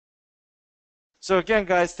So again,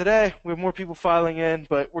 guys, today we have more people filing in,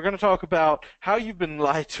 but we're going to talk about how you've been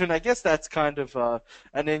lied to, and I guess that's kind of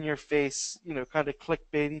an in-your-face, kind of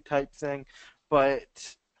clickbaity type thing.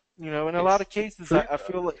 But in a lot It's of cases, I, true I though.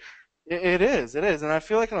 feel like it is, and I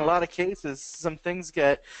feel like in a lot of cases, some things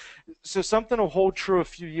get so something will hold true a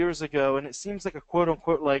few years ago, and it seems like a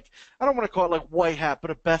quote-unquote like I don't want to call it like white hat, but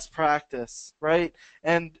a best practice, right?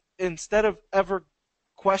 And instead of ever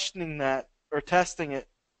questioning that or testing it,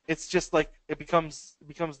 it's just like it becomes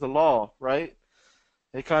the law, right?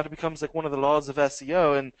 It kind of becomes like one of the laws of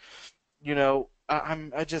SEO, and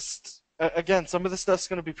I just again some of the stuff's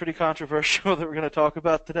going to be pretty controversial that we're going to talk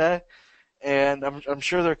about today, and I'm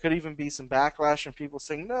sure there could even be some backlash and people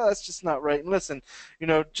saying no, that's just not right. And listen,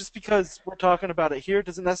 just because we're talking about it here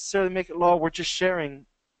doesn't necessarily make it law. We're just sharing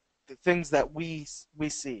the things that we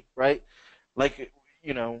see, right? Like,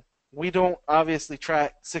 you know, we don't obviously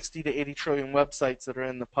track 60 to 80 trillion websites that are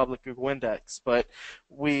in the public Google Index, but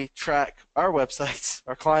we track our websites,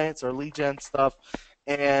 our clients, our lead gen stuff,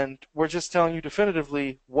 and we're just telling you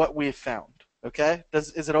definitively what we've found. Okay?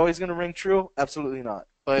 Is it always going to ring true? Absolutely not.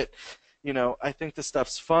 But, I think this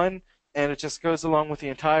stuff's fun, and it just goes along with the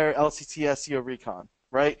entire LCT SEO recon,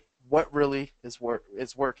 right? What really is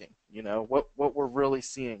working? What we're really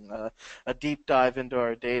seeing, a deep dive into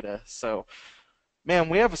our data. So, man,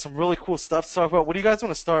 we have some really cool stuff to talk about. What do you guys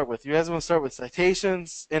want to start with? You guys want to start with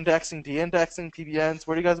citations, indexing, de-indexing, PBNs?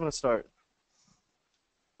 Where do you guys want to start?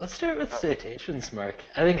 Let's start with citations, Mark.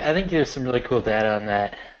 I think there's some really cool data on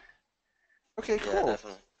that. Okay, Yeah, cool.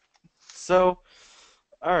 definitely. So,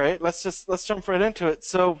 all right, let's jump right into it.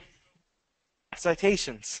 So,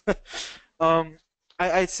 citations. um,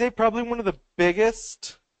 I'd say probably one of the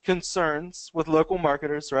biggest concerns with local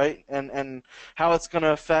marketers, right, and how it's going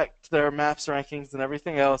to affect their maps rankings and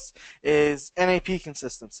everything else is NAP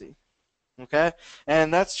consistency. Okay,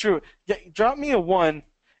 and that's true. Yeah, drop me a one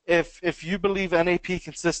if you believe NAP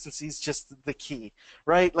consistency is just the key,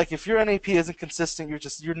 right? Like if your NAP isn't consistent,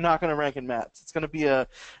 you're not going to rank in maps. It's going to be a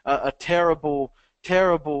terrible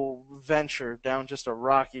venture down just a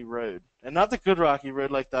rocky road, and not the good rocky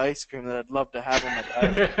road like the ice cream that I'd love to have on my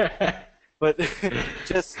diet, but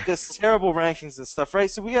just terrible rankings and stuff, right?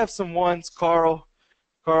 So we have some ones, Carl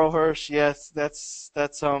Hirsch, yes, that's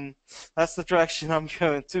the direction I'm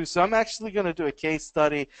going to. So I'm actually going to do a case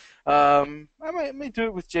study. I may do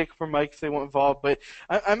it with Jacob or Mike if they want involved, but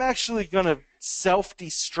I'm actually going to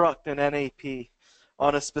self-destruct an NAP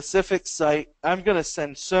on a specific site. I'm going to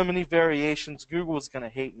send so many variations. Google's going to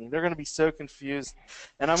hate me. They're going to be so confused,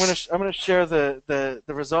 and I'm going to share the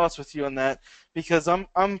results with you on that because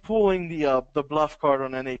I'm pulling the bluff card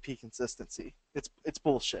on NAP consistency. It's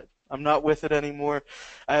bullshit. I'm not with it anymore.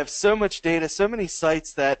 I have so much data, so many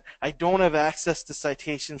sites that I don't have access to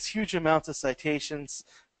citations, huge amounts of citations,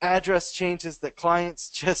 address changes that clients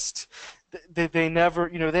just they never,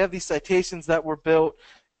 they have these citations that were built,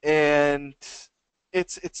 and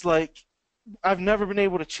it's like I've never been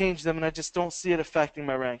able to change them, and I just don't see it affecting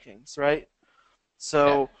my rankings, right? Yeah.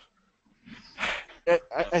 So I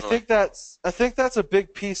Definitely. think that's a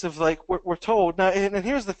big piece of like we're told now, and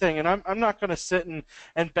here's the thing, and I'm not going to sit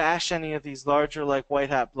and bash any of these larger like white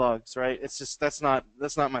hat blogs, right? It's just that's not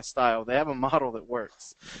my style. They have a model that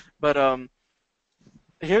works, but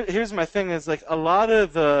here's my thing is like a lot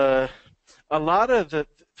of the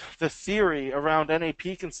theory around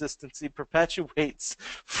NAP consistency perpetuates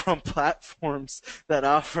from platforms that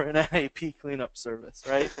offer an NAP cleanup service,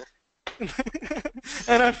 right?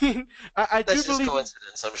 And I mean, I do That's just believe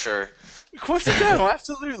coincidence, I'm sure. coincidental,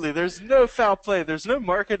 absolutely. There's no foul play. There's no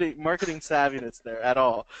marketing savviness there at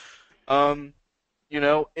all. Um,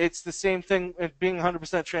 it's the same thing. Being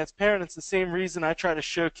 100% transparent. It's the same reason I try to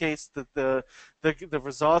showcase the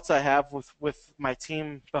results I have with my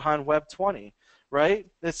team behind Web 20. Right?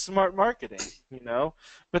 It's smart marketing.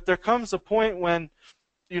 But there comes a point when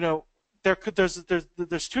you know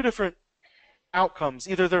there's two different outcomes.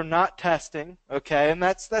 Either they're not testing, okay, and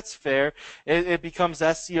that's fair. It becomes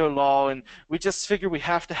SEO law, and we just figure we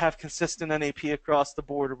have to have consistent NAP across the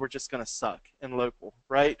board, or we're just going to suck in local,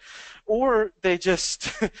 right? Or they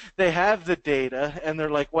just they have the data, and they're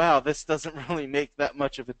like, wow, this doesn't really make that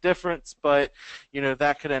much of a difference, but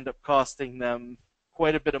that could end up costing them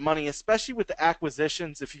quite a bit of money, especially with the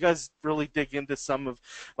acquisitions. If you guys really dig into some of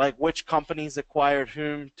like which companies acquired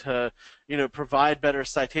whom to provide better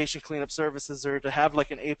citation cleanup services or to have like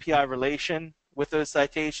an API relation with those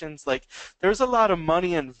citations. Like there's a lot of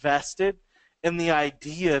money invested in the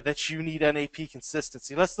idea that you need NAP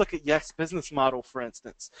consistency. Let's look at Yext business model, for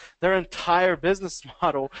instance. Their entire business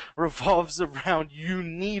model revolves around you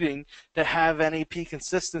needing to have NAP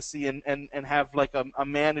consistency and have like a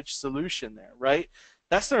managed solution there, right?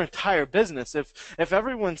 That's their entire business. If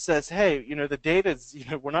everyone says, hey, the data is,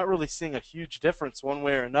 we're not really seeing a huge difference one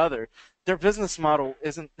way or another, their business model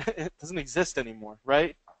isn't it doesn't exist anymore,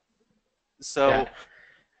 right? Yeah. So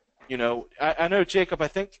I know Jacob. I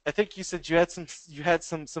think you said you had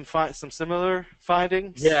some similar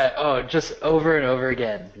findings. Yeah, oh, just over and over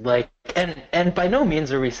again. Like, and by no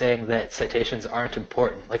means are we saying that citations aren't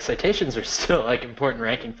important. Like, citations are still like important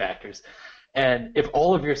ranking factors. And if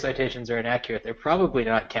all of your citations are inaccurate, they're probably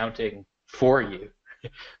not counting for you.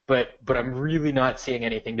 But I'm really not seeing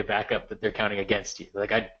anything to back up that they're counting against you.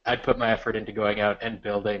 Like, I'd put my effort into going out and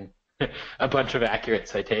building a bunch of accurate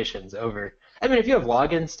citations over. I mean, if you have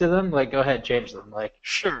logins to them, like, go ahead, change them. Like,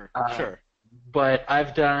 Sure, uh, sure. but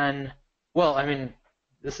I've done well. I mean,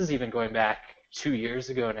 this is even going back 2 years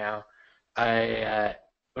ago now.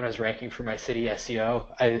 When I was ranking for my city SEO,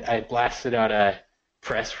 I blasted out a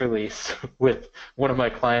press release with one of my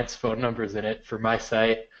clients' phone numbers in it for my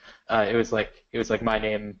site. It was like my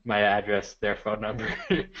name, my address, their phone number,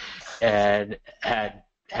 and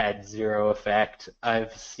had zero effect.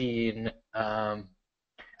 I've seen.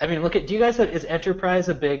 I mean, look at. Do you guys is Enterprise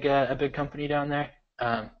a big company down there?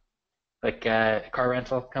 Like car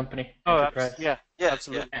rental company, Oh, Enterprise. yeah, Yeah, yeah.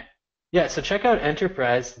 absolutely. Yeah, so check out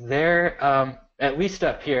Enterprise. They're at least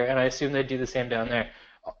up here, and I assume they do the same down there.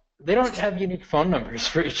 They don't have unique phone numbers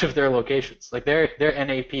for each of their locations. Like their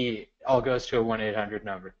NAP all goes to a 1-800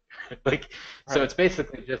 number. Like so Right. it's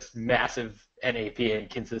basically just massive NAP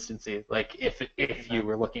inconsistency. Like if you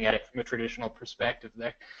were looking at it from a traditional perspective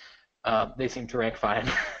there, they seem to rank fine.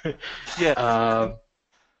 Yeah, um,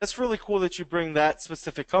 that's really cool that you bring that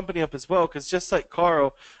specific company up as well, because just like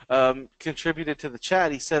Carl contributed to the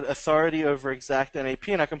chat, he said authority over exact NAP,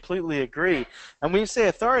 and I completely agree. And when you say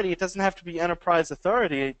authority, it doesn't have to be enterprise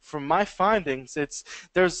authority. From my findings,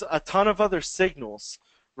 there's a ton of other signals,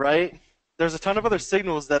 right? There's a ton of other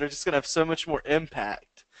signals that are just going to have so much more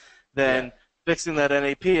impact yeah. than fixing that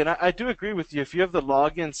NAP. And I do agree with you. If you have the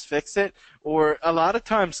logins, fix it. Or a lot of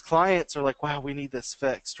times clients are like, wow, we need this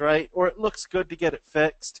fixed, right? Or it looks good to get it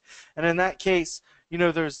fixed. And in that case,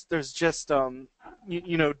 there's just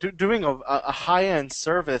doing a high end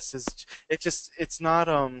service is it's not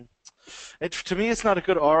to me it's not a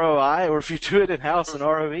good ROI. Or if you do it in house, an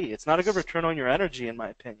ROE, it's not a good return on your energy, in my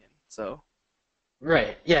opinion. So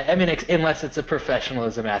Right. Yeah. I mean, unless it's a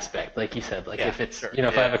professionalism aspect, like you said, like yeah, if it's, sure.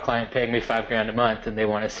 if I have Yeah. a client paying me 5 grand a month and they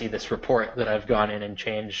want to see this report that I've gone in and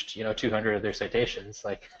changed, 200 of their citations,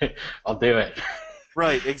 like I'll do it.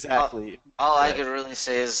 Right, All, exactly. all I Right. could really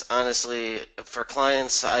say is honestly, for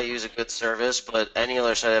clients, I use a good service, but any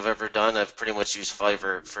other site I've ever done, I've pretty much used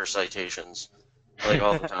Fiverr for citations, like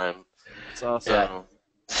all the time. It's awesome. Yeah. So,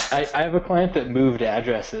 I have a client that moved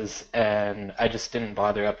addresses and I just didn't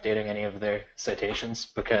bother updating any of their citations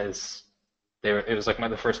because it was like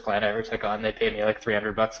the first client I ever took on. They paid me like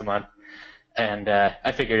 $300 a month. And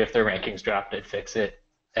I figured if their rankings dropped, I'd fix it.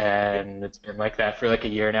 Yeah. And it's been like that for like a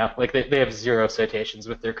year now. Like they have zero citations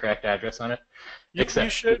with their correct address on it, You you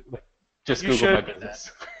except should just you Google my showed me that.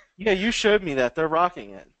 business. Yeah, you showed me that. They're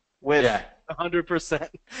rocking it with Yeah, 100%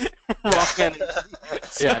 yeah, raw energy.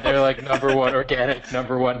 yeah. So They're like number one organic,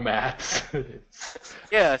 number one maps.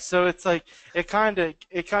 yeah, so it's like it kind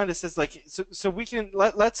of says like so we can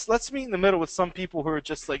let's meet in the middle with some people who are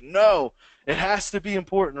just like no, it has to be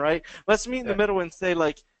important, right? Let's meet in the Yeah, middle and say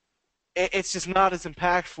like it's just not as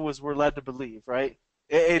impactful as we're led to believe, right?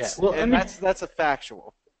 yeah. Well, I And mean, that's a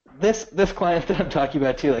factual. this client that I'm talking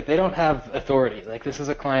about too, like they don't have authority. Like this is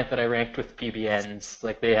a client that I ranked with PBNs.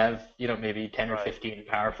 Like they have, maybe 10 or Right. 15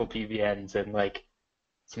 powerful PBNs and like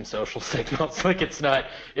some social signals. Like it's not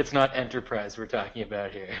enterprise we're talking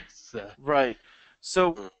about here. So Right.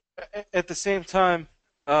 So at the same time,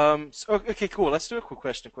 okay, cool. Let's do a quick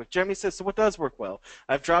question. Quick. Jeremy says, so what does work well?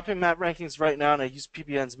 I've dropped in map rankings right now, and I use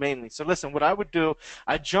PBNs mainly. So listen, what I would do,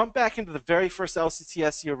 I jump back into the very first LCT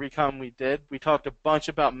SEO recon we did. We talked a bunch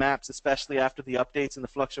about maps, especially after the updates and the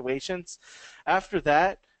fluctuations. After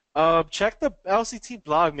that, check the LCT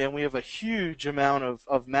blog, man. We have a huge amount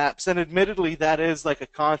of maps, and admittedly, that is like a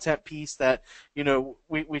content piece that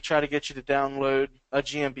we try to get you to download a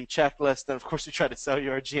GMB checklist, and of course, we try to sell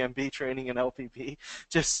you our GMB training and LPP.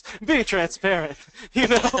 Just being transparent,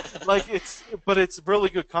 like but it's really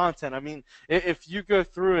good content. I mean, if you go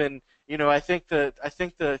through and I think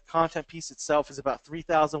the content piece itself is about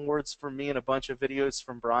 3,000 words for me and a bunch of videos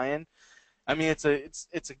from Brian. I mean, it's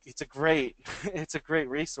a great it's a great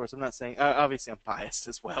resource. I'm not saying obviously I'm biased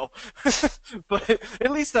as well, but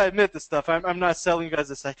at least I admit the stuff. I'm not selling you guys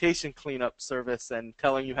a citation cleanup service and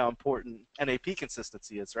telling you how important NAP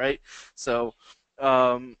consistency is, right? So,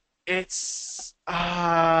 um, it's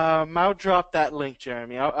I'll drop that link,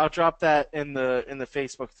 Jeremy. I'll drop that in the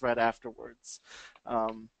Facebook thread afterwards.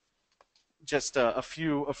 Um, just a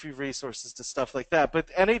few resources to stuff like that. But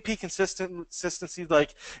NAP consistency,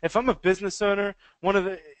 like if I'm a business owner, one of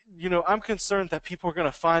the I'm concerned that people are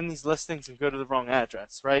going to find these listings and go to the wrong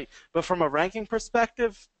address, right? But from a ranking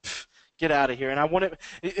perspective, get out of here. And I want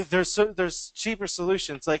it. There's cheaper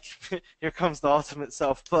solutions. Like here comes the ultimate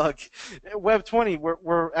self plug. Web 20,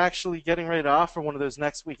 we're actually getting ready to offer one of those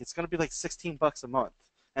next week. It's going to be like $16 a month,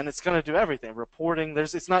 and it's going to do everything. Reporting.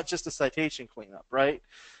 It's not just a citation cleanup, right?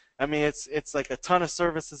 I mean, it's like a ton of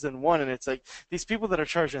services in one, and it's like these people that are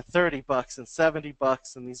charging $30 and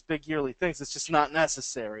 $70 and these big yearly things. It's just not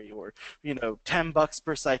necessary, or $10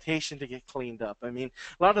 per citation to get cleaned up. I mean,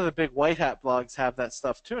 a lot of the big white hat blogs have that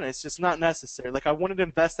stuff too, and it's just not necessary. Like I wouldn't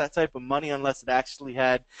invest that type of money unless it actually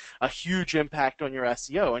had a huge impact on your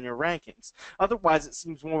SEO and your rankings. Otherwise, it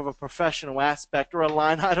seems more of a professional aspect or a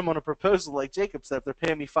line item on a proposal, like Jacob said. If they're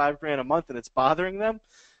paying me $5,000 a month and it's bothering them,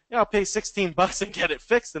 I'll pay $16 and get it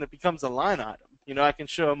fixed, and it becomes a line item. I can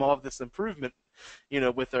show them all of this improvement,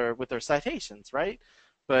 with their citations, right?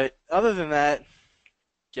 But other than that,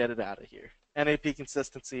 get it out of here. NAP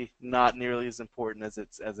consistency not nearly as important as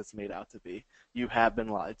it's made out to be. You have been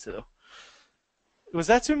lied to. Was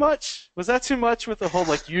that too much? Was that too much with the whole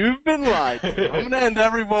like you've been lied to? I'm gonna end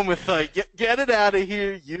everyone with like get it out of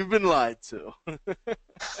here. You've been lied to.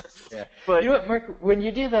 Yeah. But You know what, Mark? When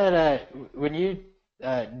you do that, when you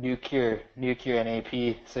nuke your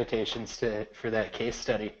NAP citations for that case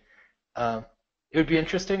study, it would be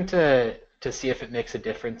interesting to see if it makes a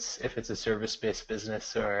difference if it's a service-based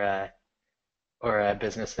business or a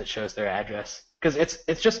business that shows their address. Because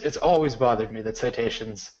it's always bothered me that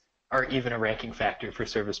citations are even a ranking factor for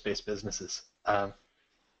service-based businesses.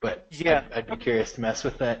 But yeah, I'd be curious to mess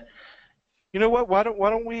with that. you know what? Why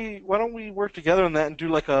don't we work together on that and do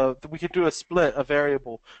like we could do a split, a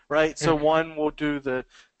variable, right? So one will do the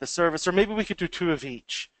service, or maybe we could do two of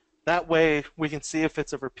each. That way we can see if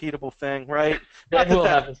it's a repeatable thing, right? Then Not that we'll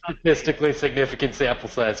that's have a statistically significant sample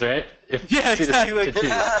size, right? If yeah, two exactly. to two.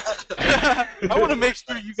 I want to make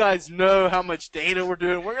sure you guys know how much data we're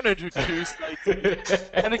doing. We're gonna do two sites.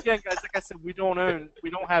 And again, guys, like I said, we don't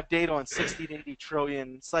have data on 60 to 80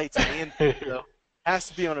 trillion sites on the internet, so has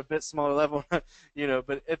to be on a bit smaller level,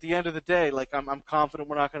 But at the end of the day, like I'm confident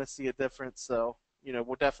we're not going to see a difference. So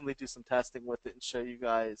we'll definitely do some testing with it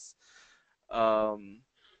and um,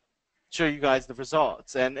 show you guys the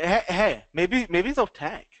results. And hey, maybe they'll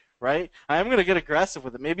tank, right? I am going to get aggressive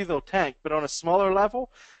with it. Maybe they'll tank, but on a smaller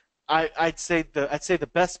level, I'd say the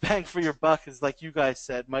best bang for your buck is like you guys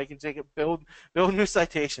said, Mike and Jacob, build new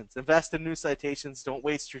citations, invest in new citations. Don't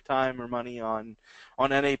waste your time or money on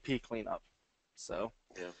NAP cleanup. So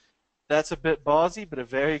Yeah. that's a bit ballsy, but a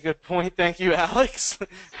very good point. Thank you, Alex.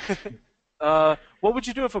 What would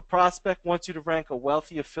you do if a prospect wants you to rank a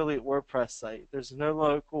wealthy affiliate WordPress site? There's no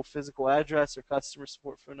local physical address or customer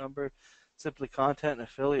support phone number, simply content and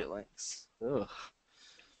affiliate links. Ugh.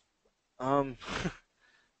 Um,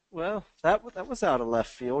 well, that was out of left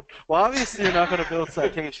field. Well, obviously you're not going to build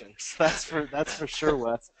citations. That's for sure,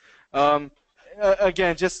 Wes. Um,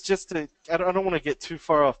 Again, just to I don't want to get too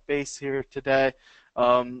far off base here today.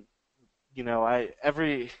 Um,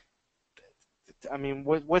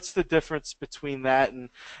 what's the difference between that and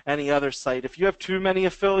any other site? If you have too many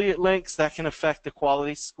affiliate links, that can affect the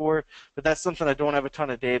quality score, but that's something I don't have a ton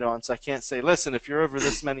of data on, so I can't say, listen, if you're over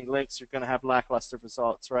this many links, you're going to have lackluster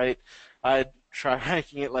results, right? I'd try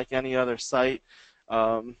ranking it like any other site.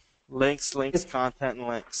 Links, content, and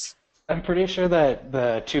links. I'm pretty sure that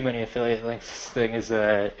the too many affiliate links thing is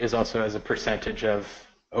also as a percentage of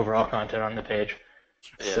overall content on the page.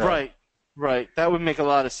 Yeah. So, Right. That would make a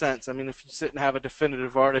lot of sense. I mean, if you sit and have a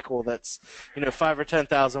definitive article that's, 5 or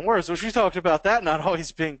 10,000 words, which we talked about that not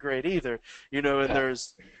always being great either, and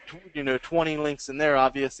there's, 20 links in there,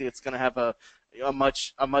 obviously it's going to have a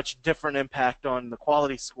much different impact on the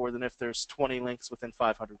quality score than if there's 20 links within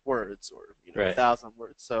 500 words or Right. 1,000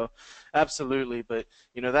 words. So absolutely, but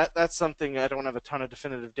that's something I don't have a ton of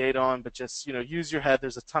definitive data on, but just use your head.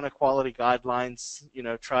 There's a ton of quality guidelines.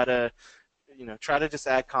 Try to just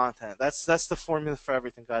add content. That's the formula for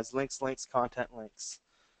everything, guys. Links, content, links.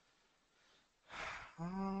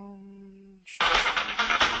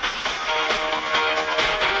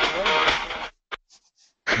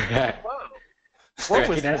 yeah. Whoa. What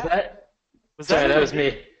was Recognize that? that? Was Sorry, that that was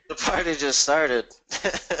me. The party just started.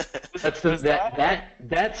 That's the Was that?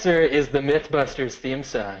 that sir is the MythBusters theme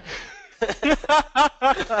song.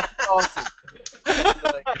 That's awesome.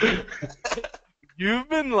 Like, you've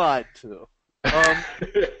been lied to. All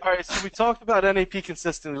right, so we talked about NAP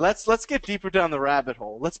consistently. Let's get deeper down the rabbit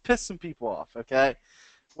hole. Let's piss some people off, okay?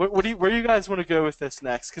 Where do you guys want to go with this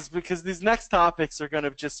next? Because these next topics are going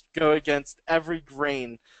to just go against every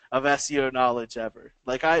grain of SEO knowledge ever.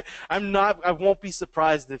 Like I won't be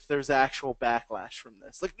surprised if there's actual backlash from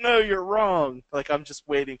this. Like, no, you're wrong. Like I'm just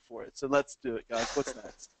waiting for it. So let's do it, guys. What's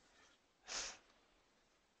next?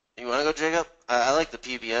 You want to go, Jacob? I like the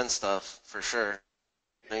PBN stuff for sure.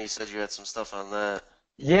 I know you said you had some stuff on that.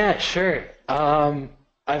 Yeah, sure.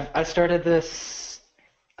 I started this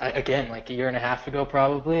again like a year and a half ago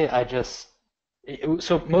probably.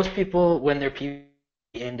 So most people when they're PB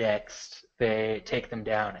indexed, they take them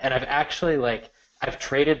down. And I've actually I've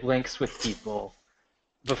traded links with people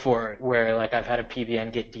before where like I've had a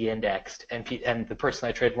PBN get de-indexed and the person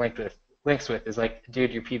I trade links with is like,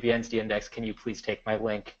 dude, your PBN's de-indexed. Can you please take my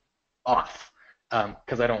link off?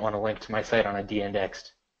 Because I don't want to link to my site on a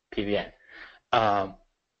de-indexed PBN.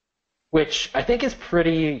 Which I think is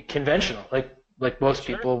pretty conventional. Like most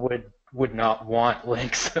Sure. people would not want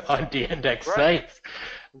links on de-indexed Right. sites.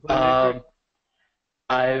 Completely agree.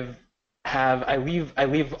 Um, I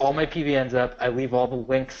leave all my PBNs up. I leave all the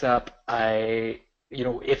links up.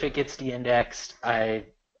 If it gets de-indexed, I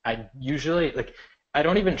usually I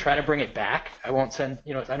don't even try to bring it back. I won't send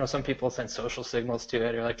I know some people send social signals to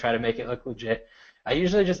it or like try to make it look legit. I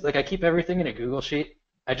usually just I keep everything in a Google Sheet.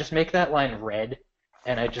 I just make that line red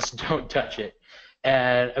and I just don't touch it.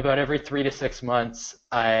 And about every 3 to 6 months,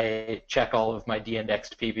 I check all of my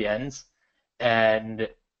de-indexed PBNs, and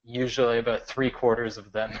usually about 3/4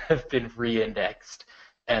 of them have been re-indexed.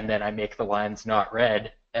 And then I make the lines not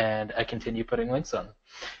red, and I continue putting links on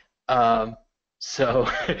them. So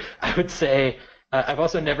I would say I've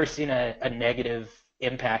also never seen a negative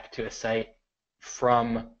impact to a site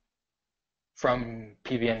from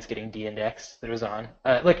PBNs getting de-indexed that it was on.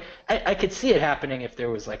 I could see it happening if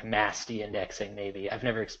there was like mass de-indexing maybe. I've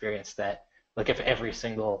never experienced that. Like if every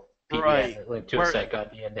single PBN Right. that linked to a Where site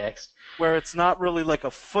got de-indexed. where it's not really like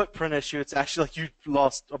a footprint issue. It's actually like you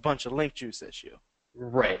lost a bunch of link juice issue.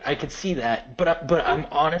 Right, I could see that, but I'm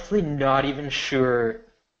honestly not even sure.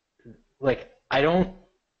 Like, I don't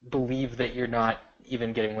believe that you're not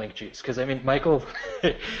even getting link juice because I mean, Michael,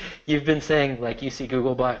 you've been saying like you see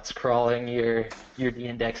Google bots crawling your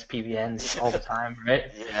de-indexed PBNs all the time, right?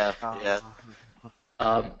 Yeah,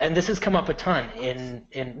 yeah. And this has come up a ton in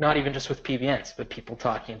not even just with PBNs, but people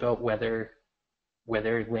talking about whether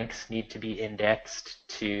links need to be indexed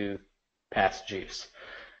to pass juice.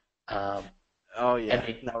 Oh And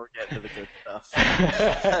yeah. Now we're getting to the good stuff.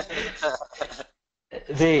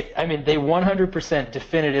 they 100%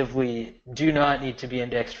 definitively do not need to be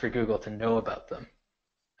indexed for Google to know about them.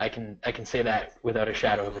 I can say that without a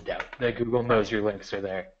shadow of a doubt. That Google knows your links are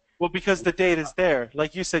there. Well, because the data's there.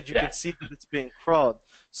 Like you said, you Yeah, can see that it's being crawled.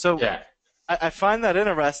 So yeah, I find that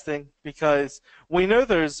interesting because we know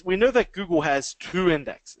that Google has two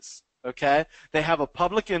indexes. Okay, they have a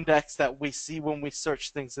public index that we see when we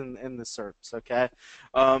search things in the SERPs. Okay,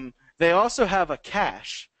 they also have a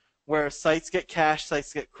cache where sites get cached,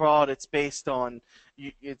 sites get crawled. It's based on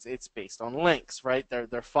it's based on links, right?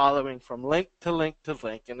 They're following from link to link to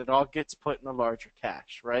link, and it all gets put in a larger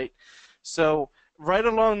cache, right? So right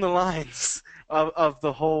along the lines of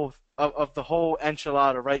the whole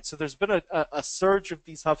enchilada, right? So there's been a surge of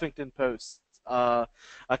these Huffington Post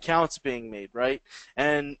accounts being made, right?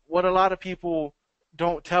 And what a lot of people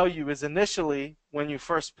don't tell you is initially when you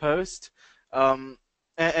first post,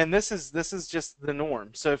 and this is just the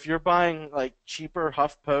norm. So if you're buying like cheaper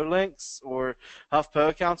HuffPo links or HuffPo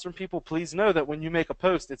accounts from people, please know that when you make a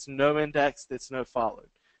post, it's no indexed, it's no followed.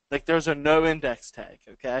 Like there's a no index tag,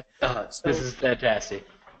 okay? this So is fantastic.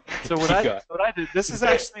 so what Keep I going. what I did, this is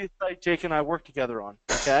actually a site Jake and I work together on.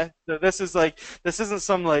 Okay, so this isn't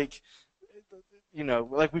some like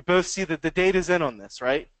like we both see that the data's in on this,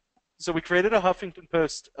 right? So we created a Huffington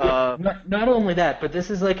Post. Yeah, not only that, but this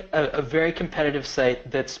is like a very competitive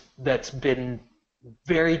site that's been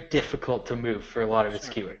very difficult to move for a lot of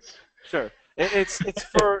its Sure, keywords. sure. It's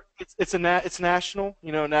national,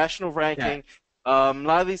 national Yeah. ranking. A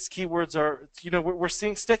lot of these keywords are, we're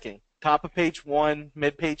seeing sticking. Top of page one,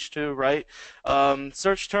 mid page two, right?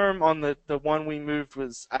 Search term on the one we moved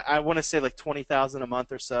was I want to say like 20,000 a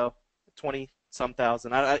month or so, 20 some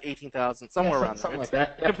thousand, 18,000, Yeah, somewhere around there. something like It's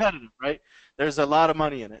that. Yep. competitive, right? There's a lot of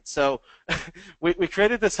money in it. So we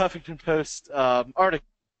created this Huffington Post article,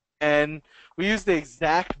 and we used the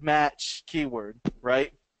exact match keyword,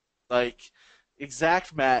 right? like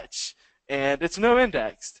exact match, and it's no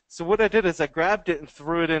indexed. So what I did is I grabbed it and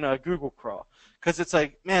threw it in a Google crawl because it's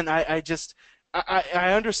like, man, I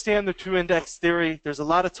understand the two index theory. There's a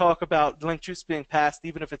lot of talk about link juice being passed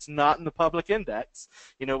even if it's not in the public index,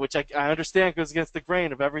 which I understand goes against the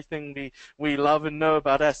grain of everything we love and know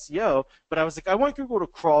about SEO. But I was like, I want Google to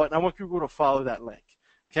crawl it and I want Google to follow that link.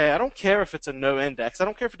 Okay, I don't care if it's a no index. I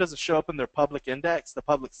don't care if it doesn't show up in their public index, the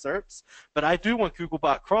public SERPs, but I do want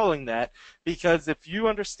Googlebot crawling that because if you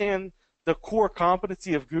understand the core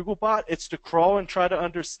competency of Googlebot, it's to crawl and try to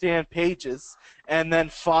understand pages and then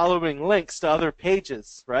following links to other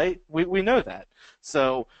pages, right? We know that.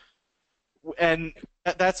 So, and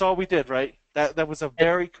that's all we did, right? That was a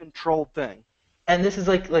very controlled thing. And this is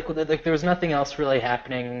like there was nothing else really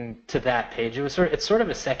happening to that page. It's sort of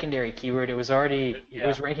a secondary keyword. It was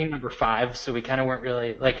ranking number 5, so we kind of weren't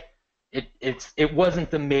really like it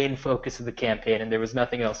wasn't the main focus of the campaign, and there was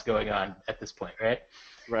nothing else going on at this point, right?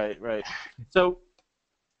 Right. So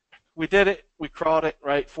we did it. We crawled it,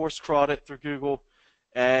 right? Force crawled it through Google,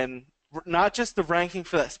 and not just the ranking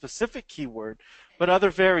for that specific keyword, but other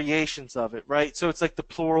variations of it, right? So it's like the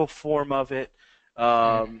plural form of it.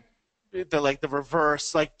 The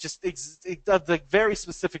reverse, like just the very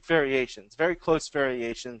specific variations, very close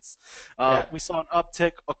variations. We saw an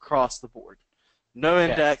uptick across the board. No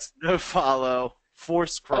index, no follow,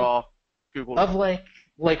 force crawl, Google. Of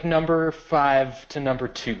like number 5 to number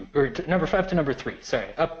 2, or number 5 to number 3.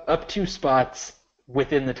 Sorry, up 2 spots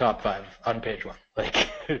within the top 5 on page 1. Like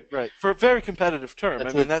right, for a very competitive term.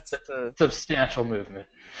 That's a substantial movement.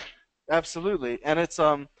 Absolutely, and it's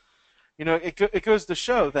it goes to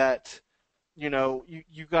show that,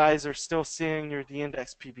 you guys are still seeing your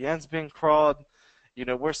de-index PBNs being crawled.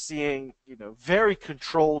 We're seeing, very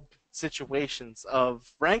controlled situations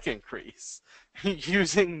of rank increase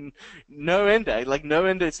using no index. Like no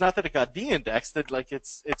index, it's not that it got de-indexed, that like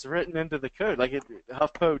it's written into the code. Like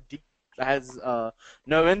HuffPo has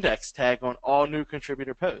no index tag on all new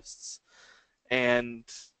contributor posts. And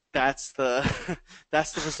that's the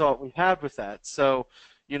that's the result we had with that. So,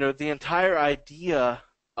 the entire idea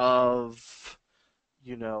of,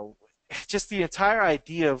 just the entire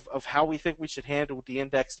idea of how we think we should handle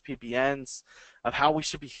de-indexed PBNs, of how we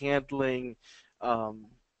should be handling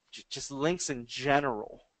just links in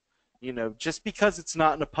general. Just because it's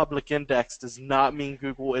not in a public index does not mean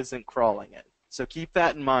Google isn't crawling it. So keep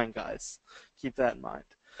that in mind, guys. Keep that in mind.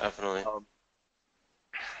 Definitely.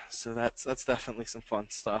 So that's definitely some fun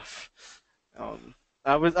stuff.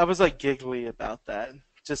 I was like giggly about that,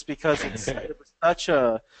 just because it was such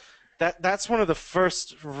a that's one of the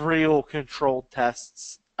first real controlled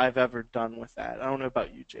tests I've ever done with that. I don't know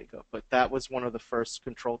about you, Jacob, but that was one of the first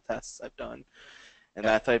controlled tests I've done in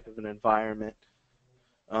that type of an environment.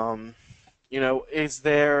 Is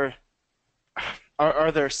there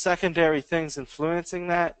are there secondary things influencing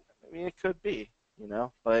that? I mean, it could be,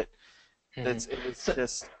 but it was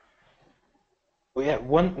just. Well, yeah,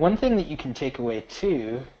 one thing that you can take away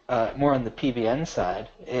too, more on the PBN side,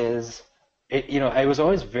 is it was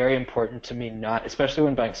always very important to me, not especially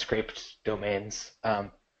when buying scraped domains,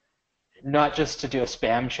 not just to do a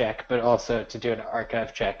spam check, but also to do an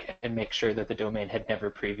archive check and make sure that the domain had never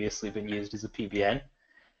previously been used as a PBN.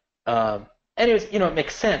 Anyways, it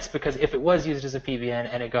makes sense, because if it was used as a PBN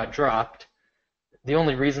and it got dropped, the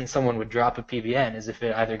only reason someone would drop a PBN is if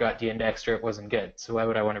it either got de-indexed or it wasn't good. So why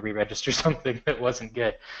would I want to re-register something that wasn't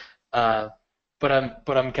good? But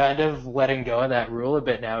I'm kind of letting go of that rule a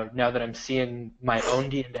bit now that I'm seeing my own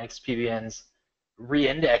de-indexed PBNs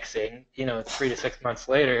re-indexing, 3 to 6 months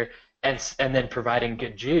later, and then providing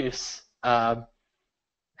good juice. I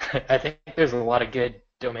think there's a lot of good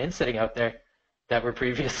domains sitting out there that were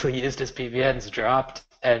previously used as PBNs dropped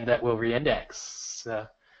and that will re-index.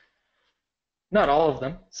 Not all of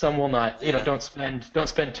them. Some will not. Don't spend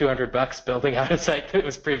 $200 building out a site that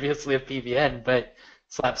was previously a PBN, but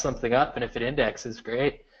slap something up, and if it indexes,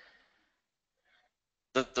 great.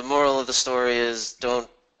 The moral of the story is don't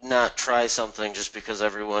not try something just because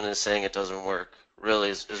everyone is saying it doesn't work. Really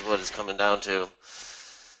is what it's coming down to.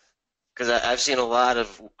 Because I've seen a lot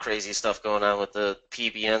of crazy stuff going on with the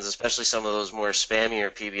PBNs, especially some of those more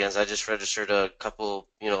spammier PBNs. I just registered a couple,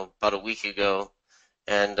 about a week ago,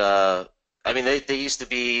 and they used to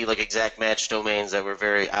be like exact match domains that were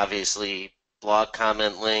very obviously blog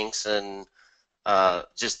comment links and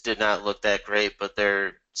just did not look that great, but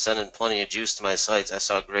they're sending plenty of juice to my sites. I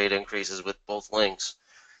saw great increases with both links.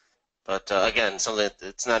 But again, something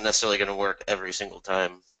it's not necessarily going to work every single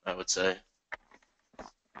time, I would say.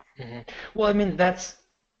 Mm-hmm. Well,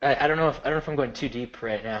 I don't know if I'm going too deep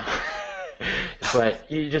right now,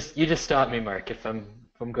 but you just stop me, Mark, if I'm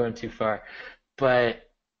I'm going too far. But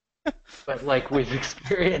like we've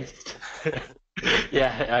experienced.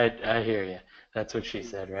 Yeah, I hear you. That's what she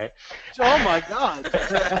said, right? Oh my God,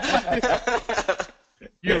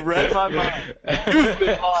 you read my mind. You've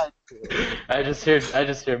been lied I just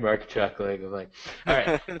hear Mark chuckling. I'm like, all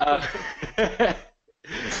right.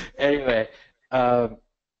 Anyway, um,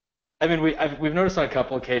 I mean, we've noticed on a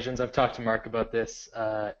couple occasions. I've talked to Mark about this.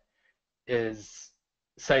 Is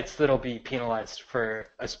sites that'll be penalized for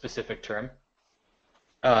a specific term.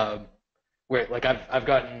 Um, where like I've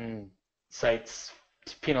gotten sites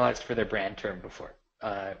penalized for their brand term before,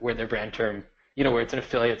 where their brand term, where it's an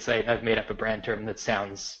affiliate site and I've made up a brand term that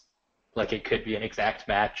sounds like it could be an exact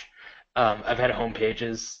match. I've had home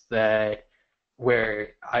pages that where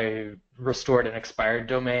I restored an expired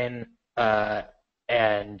domain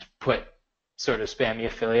and put sort of spammy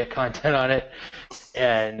affiliate content on it,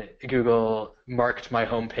 and Google marked my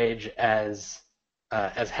homepage as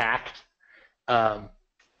hacked. Um,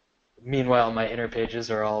 Meanwhile, my inner pages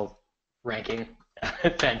are all ranking I,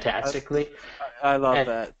 fantastically, I love and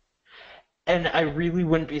that. and I really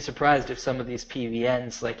wouldn't be surprised if some of these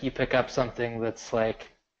PVNs, like you pick up something that's like,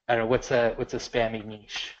 I don't know, what's a spammy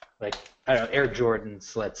niche, like I don't know, Air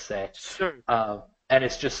Jordans, let's say, Sure. and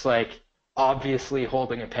it's just like obviously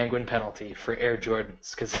holding a penguin penalty for Air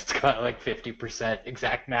Jordans because it's got like 50%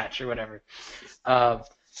 exact match or whatever. Um,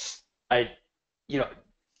 I, you know,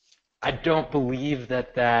 I don't believe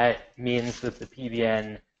that that means that the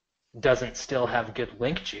PBN doesn't still have good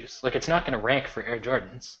link juice. Like, it's not going to rank for Air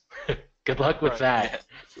Jordans. Good luck with Right. Yeah.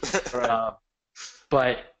 that. Right. Uh,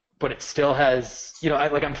 but it still has,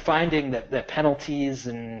 I'm finding that penalties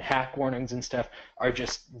and hack warnings and stuff are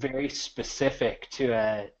just very specific to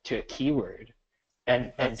a keyword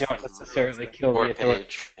and don't That's necessarily interesting. kill Or the affiliate.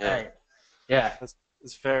 page. Yeah. Right. Yeah. That's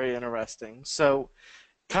very interesting. So,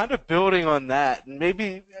 kind of building on that, and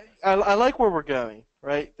maybe I like where we're going,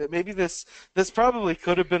 right? That maybe this probably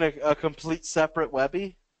could have been a complete separate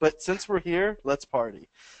Webby, but since we're here, let's party.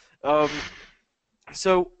 Um,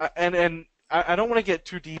 and I don't want to get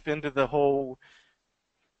too deep into the whole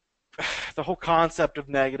concept of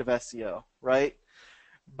negative SEO, right?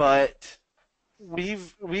 But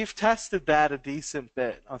we've tested that a decent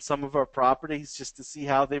bit on some of our properties just to see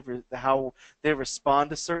how they respond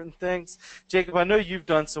to certain things. Jacob, I know you've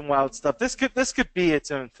done some wild stuff. This could be its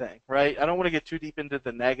own thing, right? I don't want to get too deep into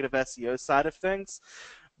the negative SEO side of things,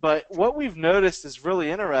 but what we've noticed is really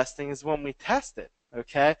interesting is when we test it.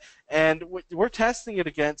 Okay, and we're testing it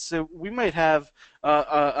against, so we might have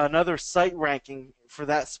another site ranking for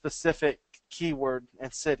that specific keyword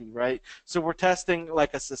and city, right? So we're testing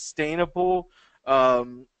like a sustainable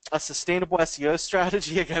SEO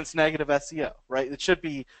strategy against negative SEO, right? It should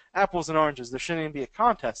be apples and oranges. There shouldn't even be a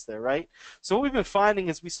contest there, right? So what we've been finding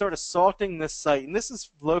is we start assaulting this site, and this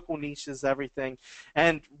is local niches, everything.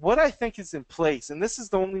 And what I think is in place, and this is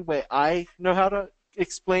the only way I know how to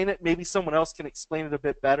explain it. Maybe someone else can explain it a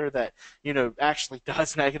bit better that, actually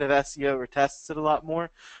does negative SEO or tests it a lot more.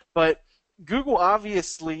 But Google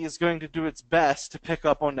obviously is going to do its best to pick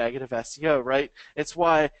up on negative SEO, right? It's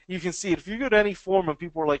why you can see it. If you go to any forum and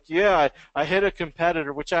people are like, yeah, I hit a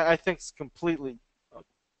competitor, which I think is completely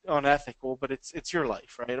unethical, but it's your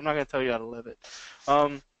life, right? I'm not going to tell you how to live it.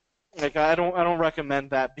 Like I don't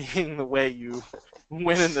recommend that being the way you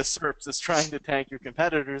win in the SERPs, is trying to tank your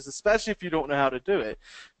competitors, especially if you don't know how to do it,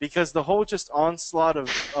 because the whole just onslaught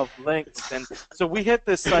of links. And so we hit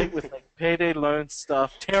this site with like payday loan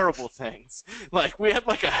stuff, terrible things. Like we had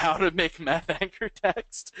like a how to make meth anchor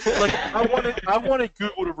text. Like I wanted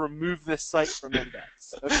Google to remove this site from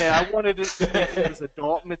index. Okay, I wanted it to get it as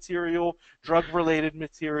adult material, drug related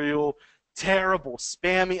material. Terrible,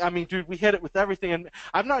 spammy. I mean, dude, we hit it with everything, and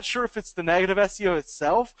I'm not sure if it's the negative SEO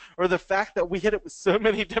itself or the fact that we hit it with so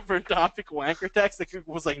many different topical anchor texts that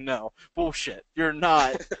Google was like, no, bullshit, you're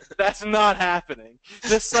not. That's not happening.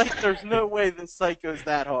 This site, there's no way this site goes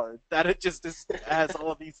that hard. That it just has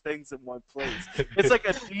all these things in one place. It's like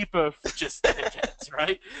a depot for just dickheads,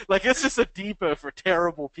 right? Like it's just a depot for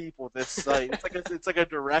terrible people. This site, it's like a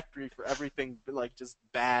directory for everything like just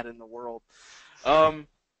bad in the world. Um,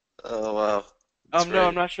 Oh wow. That's no,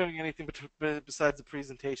 I'm great. not showing anything besides the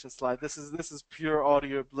presentation slide. This is pure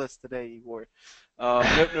audio bliss today, Igor. No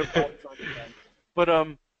problems on your end.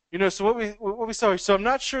 But so what we saw. So I'm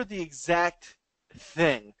not sure the exact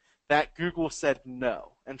thing that Google said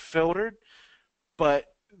no and filtered, but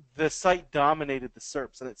the site dominated the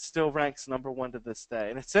SERPs, and it still ranks number one to this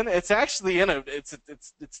day. And it's actually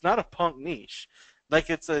it's not a punk niche. Like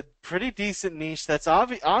it's a pretty decent niche that's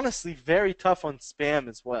honestly very tough on spam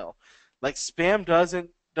as well. Like spam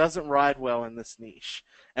doesn't doesn't ride well in this niche,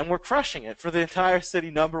 and we're crushing it for the entire city.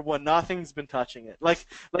 Number one, nothing's been touching it. Like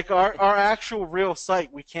our actual real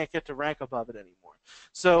site, we can't get to rank above it anymore.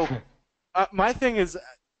 So my thing is,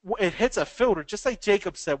 it hits a filter, just like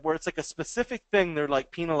Jacob said, where it's like a specific thing they're like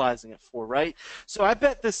penalizing it for, right? So I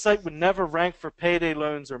bet this site would never rank for payday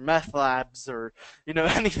loans or meth labs or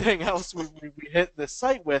anything else we hit this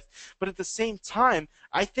site with. But at the same time,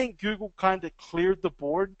 I think Google kind of cleared the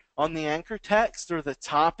board on the anchor text or the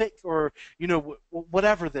topic or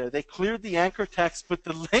whatever there. They cleared the anchor text, but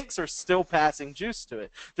the links are still passing juice to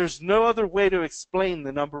it. There's no other way to explain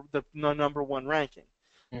the number one ranking.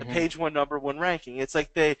 The page one number one ranking. It's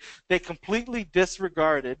like they completely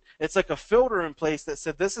disregarded. It's like a filter in place that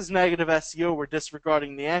said this is negative SEO. We're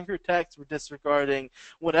disregarding the anchor text. We're disregarding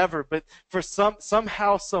whatever. But for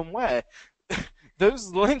somehow, some way,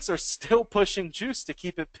 those links are still pushing juice to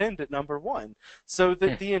keep it pinned at number one. So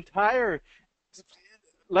that the entire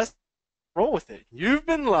let's roll with it. You've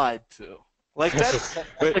been lied to. Like that.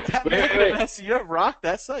 Like that negative SEO rock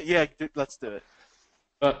that site. Yeah, let's do it.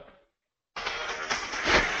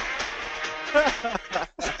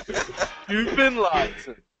 You've been lied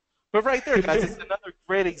to. But right there, guys, it's another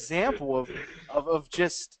great example of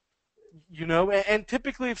just, and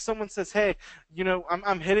typically if someone says, hey,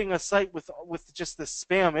 I'm hitting a site with just this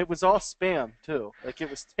spam, it was all spam too. Like it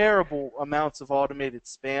was terrible amounts of automated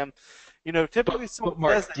spam. Typically someone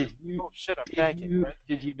Mark, says that, oh shit, I'm tanking, right?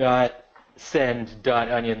 Did you not send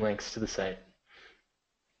 .onion links to the site?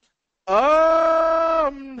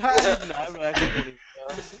 I actually.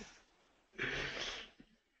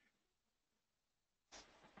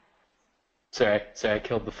 Sorry, I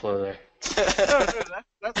killed the flow there. No,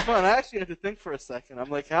 that's fun. I actually had to think for a second. I'm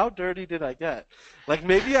like, how dirty did I get? Like,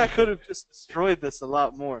 maybe I could have just destroyed this a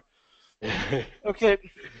lot more. Okay.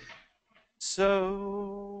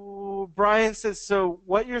 So, Brian says, so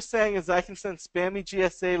what you're saying is I can send spammy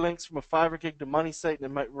GSA links from a Fiverr gig to money site and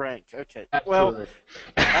it might rank. Okay. Absolutely.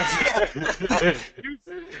 Well,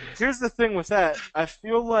 here's the thing with that. I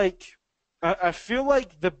feel like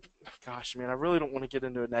gosh, man, I really don't want to get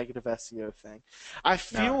into a negative SEO thing. I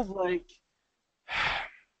feel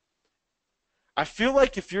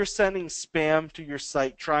like if you're sending spam to your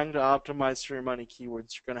site trying to optimize for your money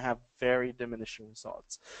keywords, you're going to have very diminishing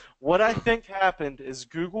results. What I think happened is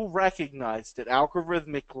Google recognized it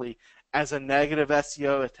algorithmically as a negative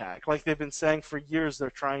SEO attack. Like they've been saying for years, they're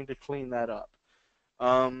trying to clean that up.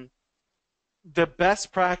 The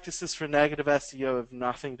best practices for negative SEO have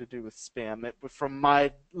nothing to do with spam. From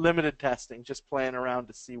my limited testing, just playing around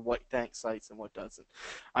to see what tanks sites and what doesn't.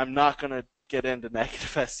 I'm not going to get into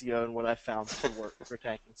negative SEO and what I found to work for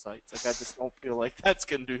tanking sites. Like I just don't feel like that's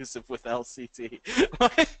conducive with LCT.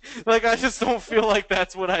 like I just don't feel like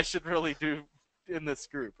that's what I should really do in this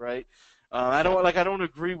group, right? I don't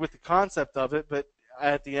agree with the concept of it, but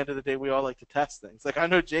at the end of the day, we all like to test things. Like I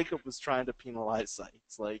know Jacob was trying to penalize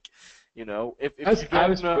sites. Like, if I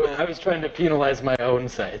was trying to penalize my own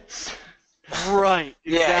sites. Right.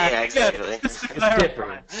 Yeah, exactly.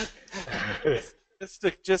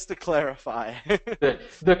 Just to clarify.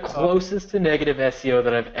 The closest to negative SEO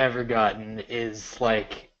that I've ever gotten is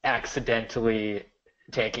like accidentally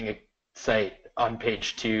taking a site on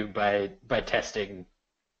page 2 by testing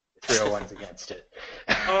 301s against it.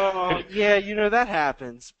 Oh, yeah, that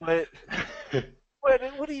happens. But what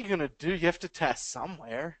are you gonna do? You have to test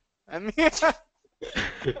somewhere. I mean,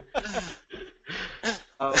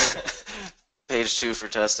 page 2 for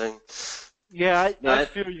testing. Yeah, I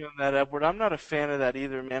feel you on that, Edward. I'm not a fan of that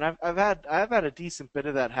either, man. I've had a decent bit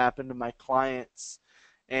of that happen to my clients,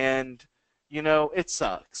 and it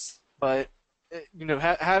sucks. But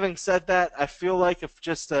having said that, I feel like if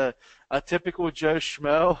just a typical Joe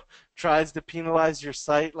Schmo tries to penalize your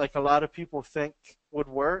site, like a lot of people think would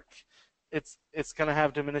work, it's gonna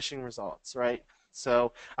have diminishing results, right?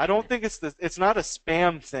 So I don't think it's not a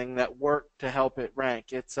spam thing that worked to help it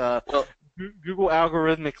rank. It's Google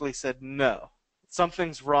algorithmically said no,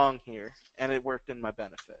 something's wrong here, and it worked in my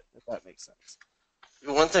benefit. If that makes sense.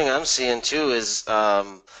 One thing I'm seeing too is,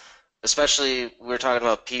 especially we're talking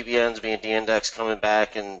about PBNs being de-indexed, coming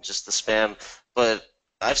back, and just the spam. But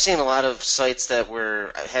I've seen a lot of sites that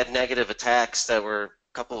had negative attacks that were a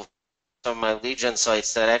couple of some of my lead gen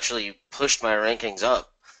sites that actually pushed my rankings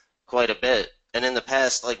up quite a bit. And in the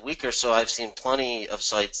past week or so, I've seen plenty of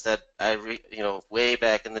sites that way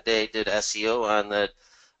back in the day did SEO on that.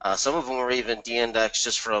 Some of them were even de-indexed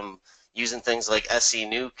just from using things like SE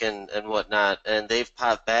Nuke and whatnot, and they've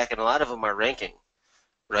popped back, and a lot of them are ranking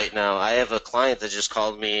right now. I have a client that just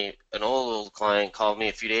called me, an old client called me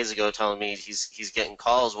a few days ago telling me he's getting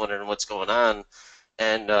calls wondering what's going on,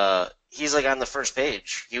 and he's like on the first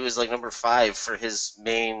page. He was like number 5 for his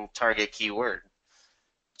main target keyword,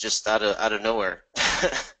 just out of nowhere.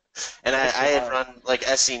 And I, That's I had wild. run like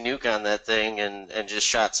SE Nuke on that thing and just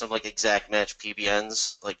shot some like exact match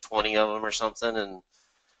PBNs, like 20 of them or something, and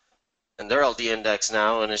they're all de-indexed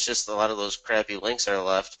now, and it's just a lot of those crappy links are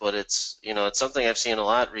left. But it's something I've seen a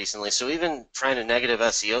lot recently. So even trying to negative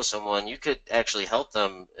SEO someone, you could actually help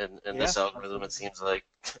them in Yeah, this algorithm. It absolutely. seems like.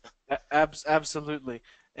 Absolutely.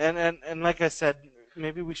 And like I said,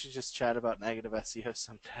 maybe we should just chat about negative SEO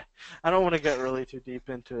someday. I don't want to get really too deep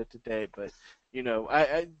into it today, but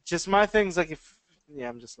I just my things like if yeah,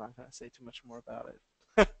 I'm just not gonna say too much more about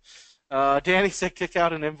it. Danny said kick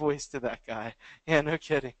out an invoice to that guy. Yeah, no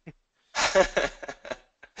kidding.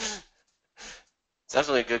 It's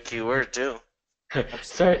definitely a good keyword too. Sorry,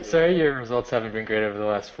 Absolutely. sorry, your results haven't been great over the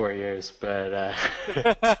last 4 years, but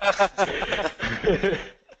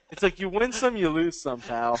It's like you win some, you lose some,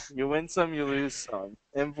 pal. You win some, you lose some.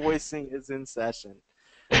 Invoicing is in session.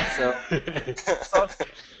 So, so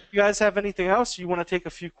you guys have anything else? You want to take a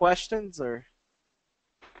few questions or?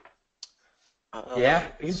 yeah,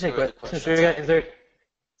 we Let's can see take where the questions. questions at. Is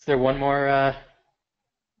there one more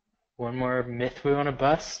myth we want to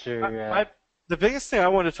bust, or I the biggest thing I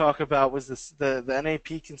want to talk about was the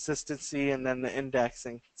NAP consistency and then the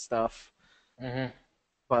indexing stuff. mhm.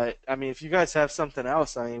 But I mean, if you guys have something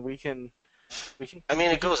else, I mean, I mean,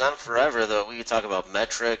 we it can. goes on forever though. We could talk about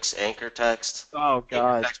metrics, anchor text. Oh Anchor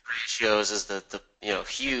God. text ratios is the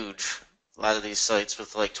huge. A lot of these sites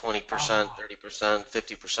with like 20%, Oh, 30%,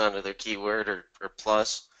 50% of their keyword or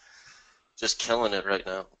plus, just killing it right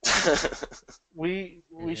now. we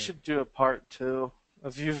Mhm. should do a part two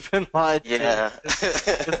of you've been lied to. Yeah,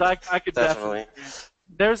 Because I could definitely. definitely.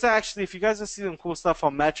 There's actually, if you guys want to see some cool stuff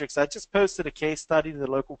on metrics, I just posted a case study to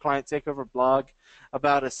the local client takeover blog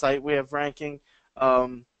about a site we have ranking.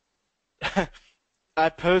 Um, I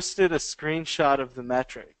posted a screenshot of the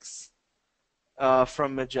metrics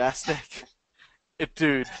from Majestic.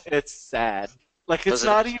 Dude, it's sad. Like Does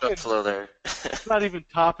it flow there? it's not even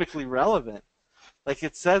topically relevant. Like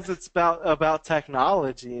it says it's about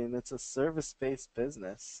technology and it's a service-based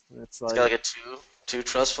business. And it's It's got like like a two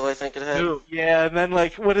trustful, I think it had. dude, yeah, and then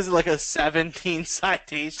like what is it like a 17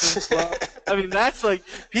 citations club? I mean, that's like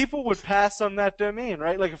people would pass on that domain,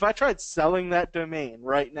 right? Like if I tried selling that domain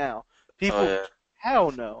right now, Oh people yeah.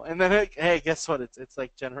 hell no. And then hey, guess what? It's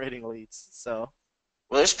like generating leads. So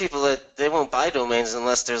Well, there's people that they won't buy domains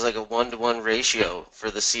unless there's like a 1-to-1 ratio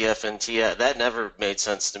for the CF and TF. That never made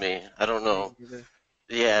sense to me. I don't me know. neither.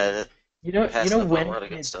 Yeah, You know passing up on a when lot it of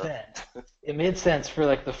good made stuff. sense? It made sense for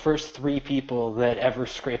like the first 3 people that ever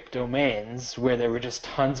scraped domains, where there were just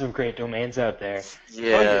tons of great domains out there,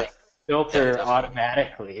 Oh and yeah. Yeah, they yeah, filter definitely.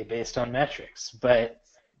 automatically based on metrics. But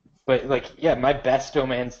like yeah, my best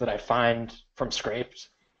domains that I find from scraped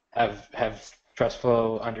have trust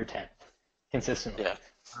flow under 10 consistently. Yeah,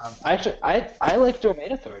 I like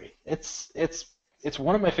domain authority. It's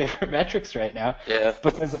one of my favorite metrics right now yeah.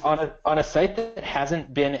 because on a site that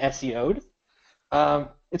hasn't been SEO'd,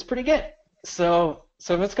 it's pretty good. So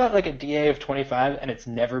if it's got like a DA of 25 and it's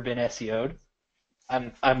never been SEO'd,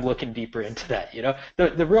 I'm looking deeper into that.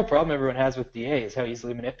 The real problem everyone has with DA is how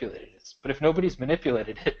easily manipulated it is. But if nobody's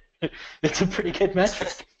manipulated it, it's a pretty good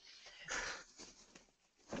metric.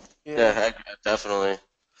 Yeah. Yeah, definitely.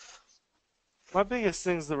 My biggest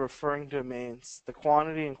thing is the referring domains, the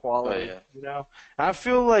quantity and Oh quality. yeah. I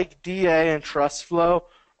feel like DA and trust flow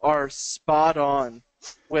are spot on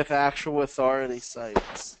with actual authority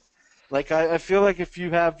sites. Like I feel like if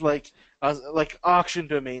you have like auction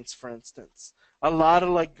domains, for instance, a lot of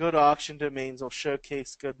like good auction domains will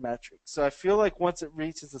showcase good metrics. So I feel like once it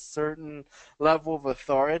reaches a certain level of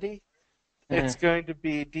authority, it's Mhm. going to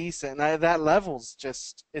be decent. That level's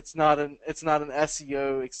just it's not an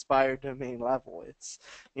SEO expired domain level. It's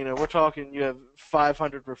we're talking you have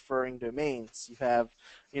 500 referring domains, you have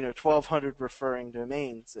 1,200 referring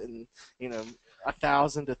domains, and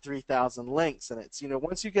 1,000 to 3,000 links, and it's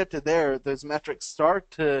once you get to there, those metrics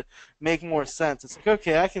start to make more sense. It's like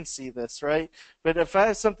okay, I can see this, right? But if I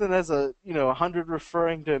have something that has 100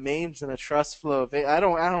 referring domains and a trust flow of I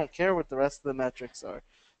don't care what the rest of the metrics are,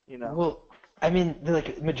 you know. Well, I mean,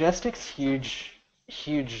 like Majestic's huge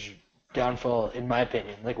downfall, in my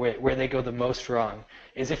opinion, like where they go the most wrong,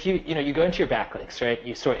 is if you go into your backlinks, right?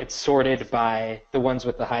 It's sorted by the ones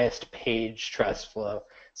with the highest page trust flow.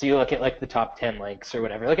 So you look at like the top 10 links or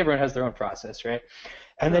whatever. Like everyone has their own process, right?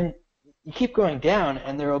 And Sure. then you keep going down,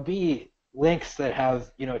 and there will be links that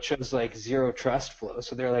have, it shows like zero trust flow,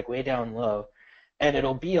 so they're like way down low. and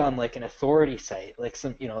it'll be on like an authority site, like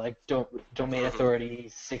some, like domain Mhm. authority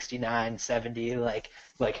 69, 70, like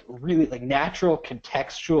really like natural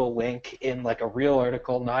contextual link in like a real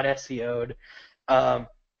article, not SEO'd, um,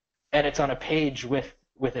 and it's on a page with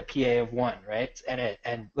a PA of one, right?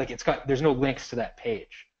 And like there's no links to that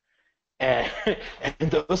page. And,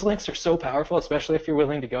 and those links are so powerful, especially if you're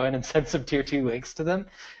willing to go in and send some tier two links to them.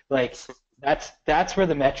 Like that's where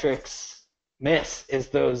the metrics miss, is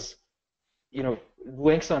those,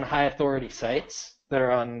 links on high authority sites that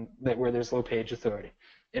are on that where there's low page authority,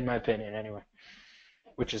 in my opinion, anyway,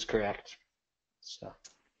 which is correct. So.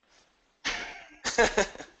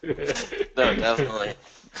 No, definitely.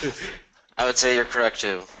 I would say you're correct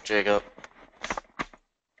too, Jacob.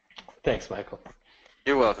 Thanks, Michael.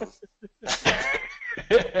 You're welcome.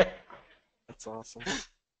 That's awesome.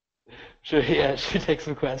 Should we take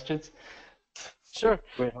some questions? Sure.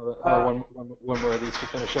 Wait, hold on. One more of these to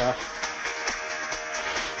finish off.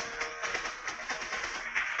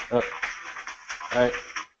 Oh. All right.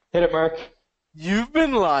 Hit it, Mark. You've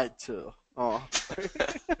been lied to. Oh.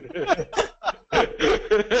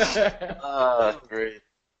 Great.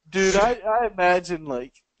 Dude, I imagine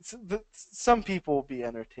like some people will be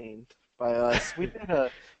entertained by us.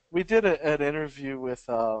 We did an interview with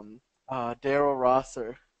Daryl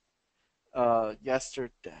Rosser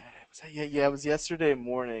yesterday. Yeah, it was yesterday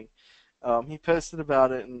morning. He posted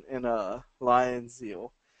about it in Lion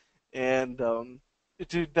Zeal. And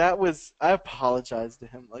dude, I apologized to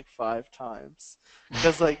him like 5 times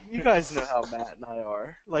because like you guys know how Matt and I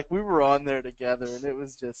are. Like we were on there together, and it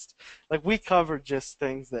was just like we covered just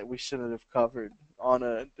things that we shouldn't have covered on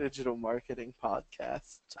a digital marketing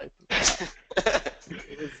podcast type of guy.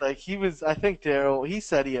 It was like I think Daryl, he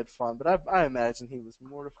said he had fun, but I imagine he was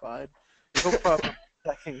mortified. He'll probably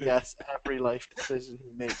second guess every life decision he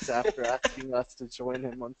makes after asking us to join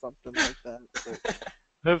him on something like that. But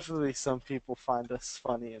hopefully some people find us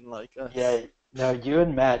funny and like us. Yeah, no, you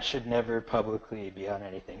and Matt should never publicly be on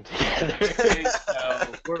anything together. No,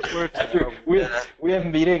 we're Every- terrible. we, we have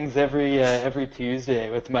meetings every Tuesday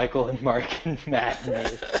with Michael and Mark and Matt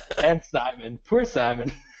and me and Simon. Poor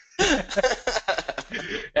Simon.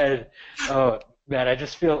 And oh man, I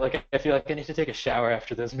feel like I need to take a shower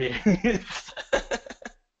after those meetings.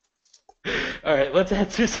 All right, let's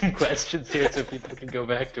answer some questions here so people can go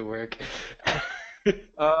back to work.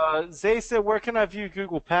 Zay said, where can I view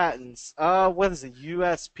Google patents? What is it?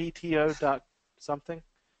 USPTO dot something?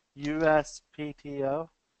 USPTO?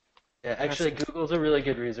 Yeah, actually, Google's a really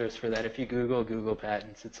good resource for that. If you Google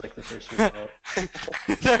Patents, it's like the first result.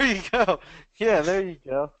 There you go. Yeah, there you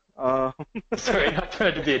go. Sorry, not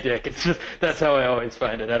trying to be a dick. It's just that's how I always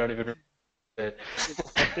find it. I don't even remember it.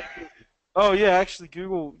 Oh yeah, actually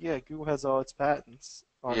Google has all its patents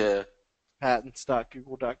on Yeah.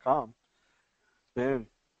 patents.google.com. Boom.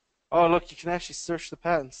 Oh look, you can actually search the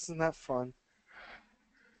patents. Isn't that fun?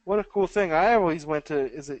 What a cool thing. I always went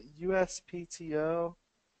to, is it USPTO?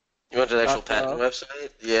 You went to the actual .gov? patent website?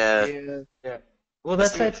 Yeah. Yeah. Yeah. Well,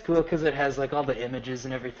 that site's cool because it has like all the images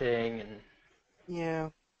and everything, and Yeah.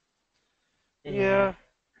 Yeah.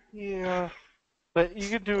 Yeah. But you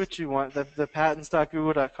can do what you want. The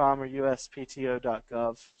patents.google.com or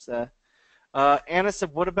uspto.gov. So. Anna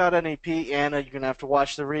said, "What about NAP?" Anna, you're gonna have to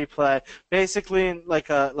watch the replay. Basically, like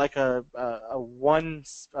a one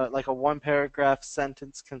paragraph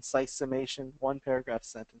sentence, concise summation. One paragraph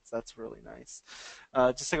sentence. That's really nice.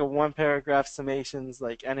 Just like a one paragraph summations.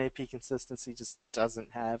 Like NAP consistency just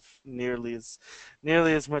doesn't have nearly as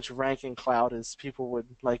much ranking clout as people would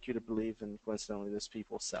like you to believe. And coincidentally, those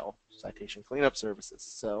people sell citation cleanup services.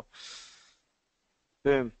 So,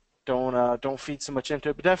 boom. Don't feed so much into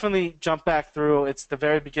it, but definitely jump back through. It's the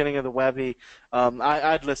very beginning of the Webby.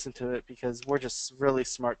 I'd listen to it because we're just really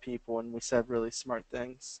smart people and we said really smart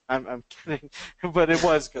things. I'm kidding, but it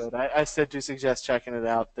was good. I said do suggest checking it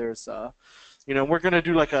out. There's we're gonna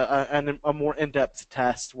do like a more in-depth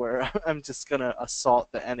test where I'm just gonna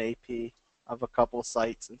assault the NAP of a couple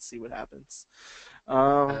sites and see what happens.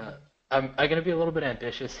 I'm going to be a little bit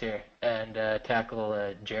ambitious here and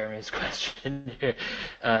tackle Jeremy's question here.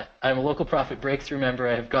 I'm a local profit breakthrough member.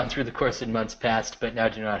 I have gone through the course in months past, but now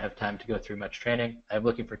do not have time to go through much training. I'm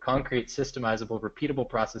looking for concrete, systemizable, repeatable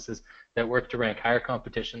processes that work to rank higher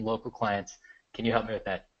competition local clients. Can you help me with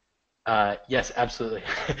that? Yes, absolutely.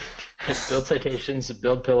 Build citations,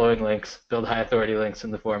 build pillowing links, build high authority links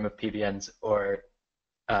in the form of PBNs or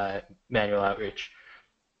manual outreach.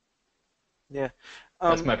 Yeah.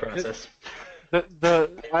 That's my process.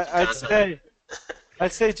 I'd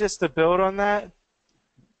say just to build on that,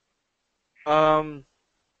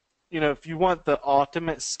 if you want the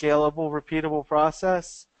ultimate scalable, repeatable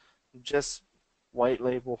process, just white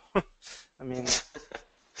label. I mean,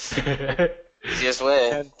 Easiest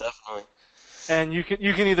way, and definitely. and you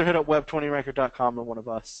can either hit up web20record.com or one of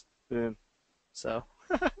us. Boom. So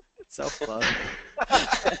self plug.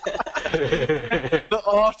 The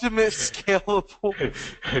ultimate scalable.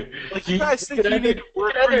 Like you guys think you need to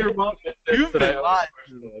work for your mom? You've been lied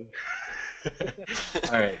to.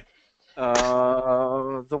 All right.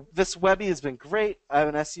 This Webby has been great. I have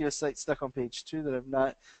an SEO site stuck on page 2 that I've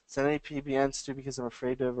not sent any PBNs to because I'm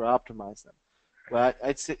afraid to over optimize them. Well,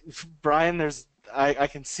 I'd say, Brian, I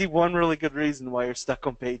can see one really good reason why you're stuck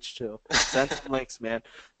on page 2. Send some links, man.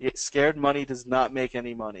 Scared money does not make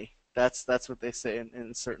any money. That's what they say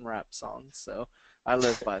in certain rap songs. So I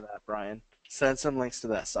live by that, Brian. Send some links to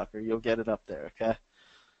that sucker. You'll get it up there, okay?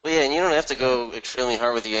 Well, yeah, and you don't have to go extremely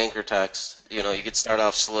hard with the anchor text. You know, you could start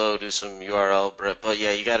off slow, do some URL, but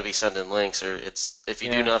yeah, you got to be sending links, or if you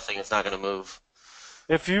do Yeah. nothing, it's not going to move.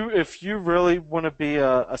 If you really want to be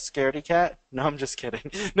a scaredy cat, no, I'm just kidding.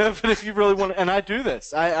 No, but if you really want, and I do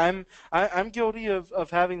this, I'm guilty of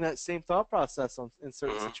having that same thought process in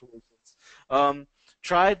certain Hmm. situations.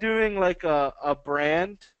 Try doing like a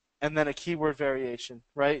brand and then a keyword variation,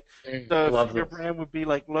 right? So if Love your this. brand would be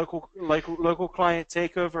like local client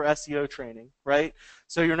takeover SEO training, right?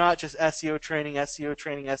 So you're not just SEO training, SEO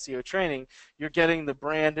training, SEO training. You're getting the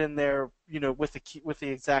brand in there, with the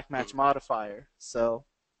exact match modifier. So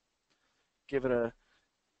give it a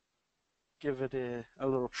a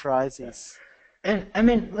little trysies. And I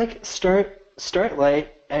mean, like start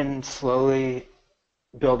light and slowly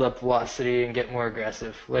build up velocity and get more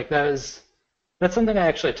aggressive. Like that's something I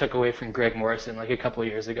actually took away from Greg Morrison like a couple of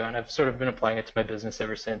years ago, and I've sort of been applying it to my business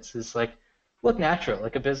ever since. Is like look natural.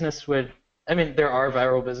 Like a business would. I mean, there are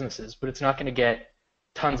viral businesses, but it's not going to get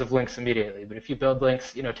tons of links immediately. But if you build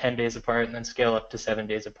links, 10 days apart, and then scale up to 7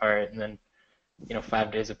 days apart, and then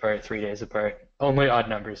 5 days apart, 3 days apart. Only odd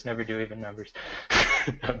numbers, never do even numbers.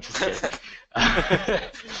 No, I'm just kidding.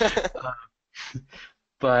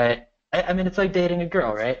 But I mean, it's like dating a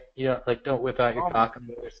girl, right? Don't whip out your Oh cock my on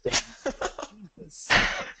the first date. goodness.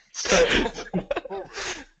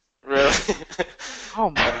 Really? Oh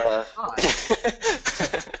my Uh, god.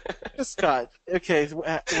 Just got okay.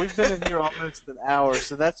 We've been in here almost an hour,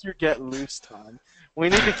 so that's your get loose time. We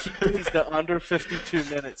need to keep these to under 52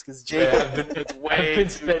 minutes because Yeah, Jacob I've been is I've way been too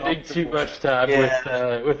spending too comfortable. much time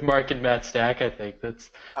Yeah. with Mark and Matt Stack. I think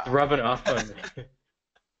that's Uh, it's rubbing off on me.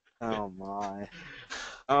 Oh my.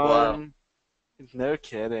 wow. Um. No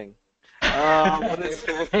kidding. What is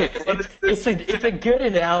Hey, what it's is it's this? a good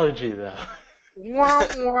analogy though. Wow,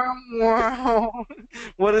 wow, wow.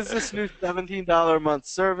 What is this new $17 a month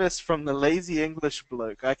service from the lazy English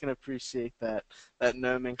bloke? I can appreciate that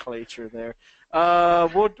nomenclature there.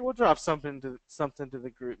 We'll drop something to the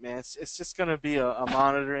group, man. It's just gonna be a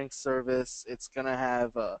monitoring service. It's gonna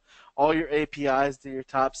have all your APIs to your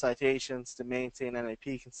top citations to maintain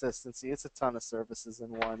NAP consistency. It's a ton of services in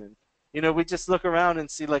one, and we just look around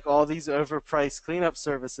and see like all these overpriced cleanup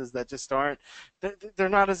services that just aren't they're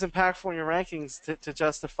not as impactful in your rankings to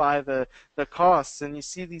justify the costs. And you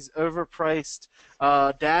see these overpriced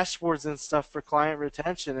dashboards and stuff for client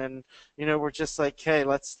retention, and we're just like, hey,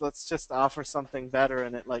 let's just offer something better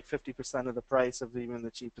and at like 50% of the price of even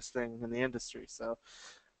the cheapest thing in the industry. So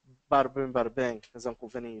bada boom, bada bing, as Uncle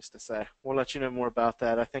Vinny used to say. We'll let you know more about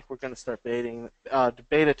that. I think we're going to start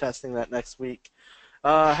beta testing that next week.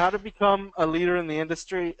 How to become a leader in the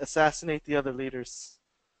industry? Assassinate the other leaders.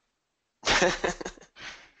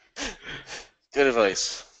 Good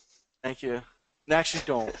advice. Thank you. Actually,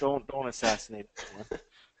 don't assassinate anyone.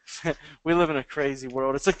 We live in a crazy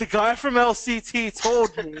world. It's like the guy from LCT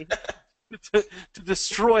told me to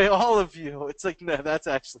destroy all of you. It's like, no, that's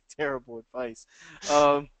actually terrible advice.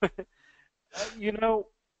 Um, you know,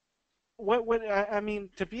 I mean,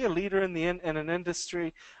 to be a leader in an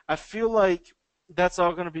industry, I feel like that's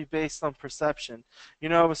all going to be based on perception.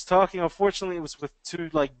 I was talking. Unfortunately, it was with two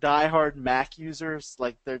like diehard Mac users.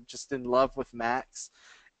 Like they're just in love with Macs.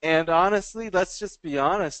 And honestly, let's just be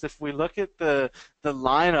honest. If we look at the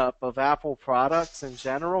lineup of Apple products in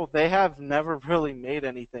general, they have never really made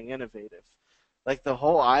anything innovative. Like the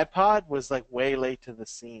whole iPod was like way late to the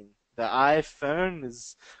scene. The iPhone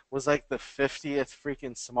was like the 50th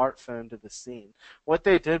freaking smartphone to the scene. What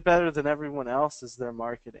they did better than everyone else is their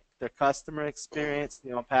marketing, their customer experience,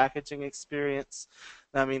 packaging experience.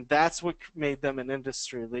 I mean, that's what made them an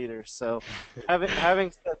industry leader. So,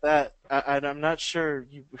 having said that, I'm not sure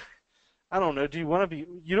you. I don't know. Do you want to be?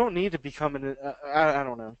 You don't need to become I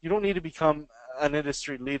don't know. You don't need to become an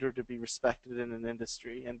industry leader to be respected in an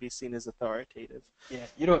industry and be seen as authoritative.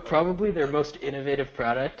 Yeah, probably their most innovative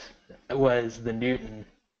product was the Newton,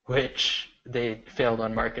 which they failed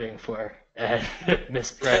on marketing for and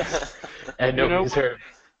mispriced, and You know nobody's what? heard.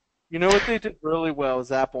 You know what they did really well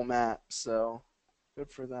is Apple Maps. So good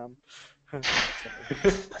for them.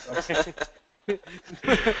 Sorry.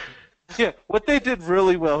 Yeah, what they did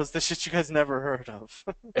really well is the shit you guys never heard of.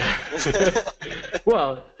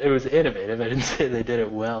 Well, it was innovative. I didn't say they did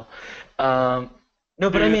it well. No,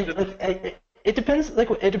 but I Dude, mean, like, it depends. Like,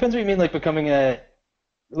 it depends what you mean. Like, becoming a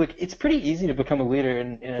like, it's pretty easy to become a leader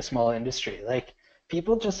in a small industry. Like,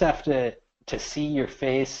 people just have to see your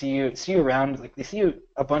face, see you around. Like, they see you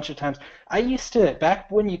a bunch of times. I used to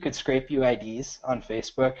back when you could scrape UIDs on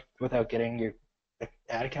Facebook without getting your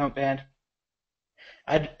ad account banned.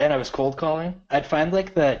 And I was cold calling. I'd find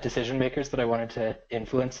like the decision makers that I wanted to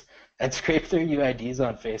influence. I'd scrape their UIDs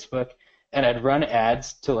on Facebook, and I'd run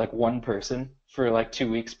ads to like one person for like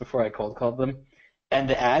 2 weeks before I cold called them. And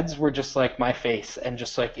the ads were just like my face, and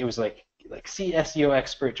just like it was like see SEO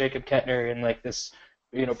expert Jacob Kettner and like this,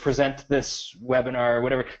 present this webinar or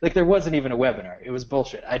whatever. Like there wasn't even a webinar. It was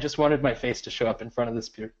bullshit. I just wanted my face to show up in front of this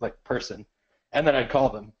like person, and then I'd call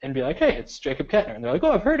them and be like, "Hey, it's Jacob Kettner," and they're like,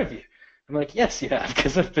 "Oh, I've heard of you." I'm like, yes, you have,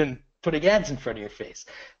 because I've been putting ads in front of your face.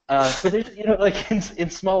 So there's, like in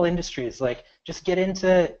small industries, like just get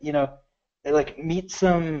into, like meet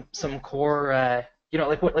some core,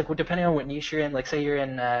 like depending on what niche you're in. Like say you're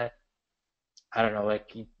in, I don't know,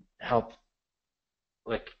 like you help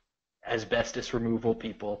like asbestos removal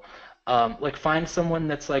people. Like find someone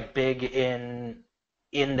that's like big in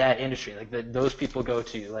that industry, like that those people go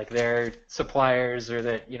to, like their suppliers or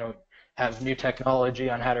that have new technology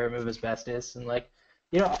on how to remove asbestos, and like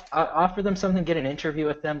offer them something, get an interview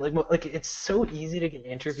with them. Like it's so easy to get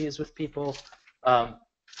interviews with people um,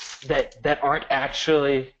 that aren't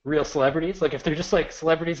actually real celebrities. Like if they're just like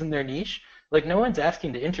celebrities in their niche, like no one's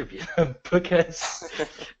asking to interview them because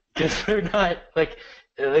they're not like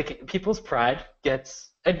people's pride gets,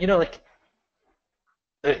 and like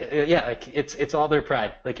yeah, like it's all their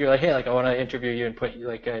pride. Like you're like, hey, like I want to interview you and put you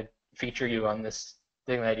like feature you on this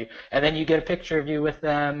thing that I do, and then you get a picture of you with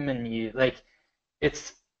them, and you like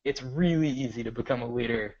it's it's really easy to become a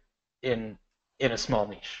leader in a small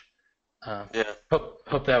niche. Yeah.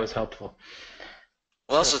 Hope that was helpful.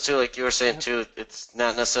 Well, sure. also too, like you were saying too, it's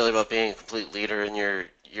not necessarily about being a complete leader in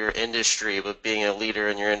your industry, but being a leader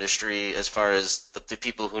in your industry as far as the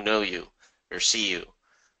people who know you or see you.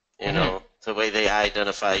 Hmm. The way they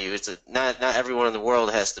identify you. Not everyone in the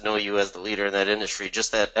world has to know you as the leader in that industry.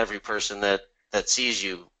 Just that every person that sees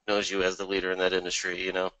you knows you as the leader in that industry.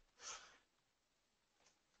 Yeah,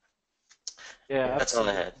 Yeah. That's all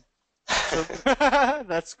I absolutely. had. So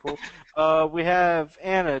that's cool. We have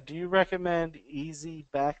Anna. Do you recommend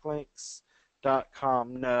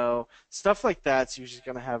easybacklink.com? No. Stuff like that's usually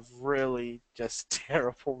going to have really just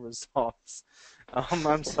terrible results.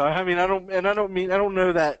 I'm sorry. I mean, I don't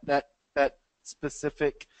know that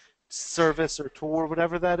specific service or tool or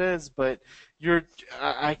whatever that is, but you're,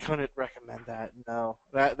 I couldn't recommend that. No,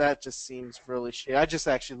 that just seems really shitty. I just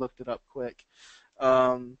actually looked it up quick.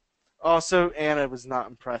 Um, Also, Anna was not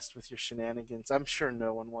impressed with your shenanigans. I'm sure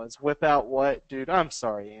no one was. Whip out what? Dude, I'm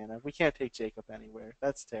sorry, Anna. We can't take Jacob anywhere.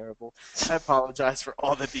 That's terrible. I apologize for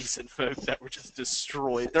all the decent folk that were just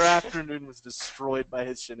destroyed. Their afternoon was destroyed by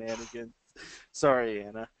his shenanigans. Sorry,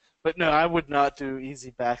 Anna. But no, I would not do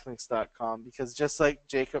easybacklinks.com because just like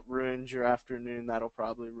Jacob ruined your afternoon, that'll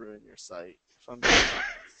probably ruin your site, if I'm being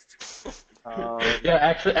honest. Yeah,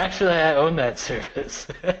 actually, I own that service.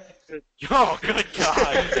 Oh, good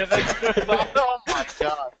God! Yeah, that's good. Oh my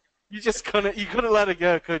God! You couldn't let it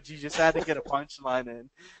go, could you? Just had to get a punchline in.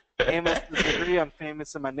 Famous to the degree I'm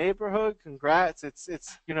famous in my neighborhood. Congrats! It's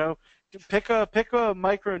pick a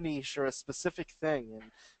micro niche or a specific thing, and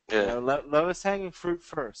Yeah. lowest hanging fruit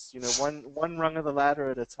first. One rung of the ladder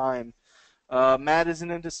at a time. Matt is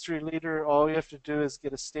an industry leader. All you have to do is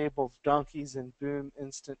get a stable of donkeys and boom,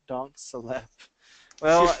 instant donk celeb.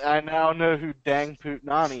 Well, I now know who Dang Poot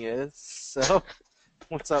Nani is. So,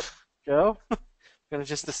 what's up, Joe? Gonna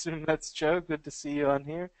just assume that's Joe. Good to see you on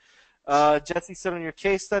here. Jesse said on your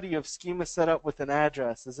case study you have schema set up with an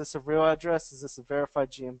address. Is this a real address? Is this a verified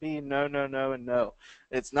GMB? No, no, no, and no.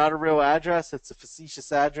 It's not a real address. It's a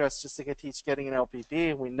facetious address just like I teach getting an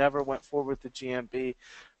LPD. We never went forward with the GMB.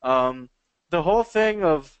 Um, the whole thing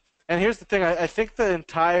of and here's the thing, I think the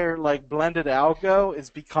entire like blended algo is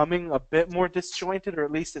becoming a bit more disjointed, or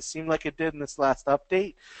at least it seemed like it did in this last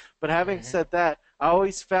update. But having Hmm. said that, I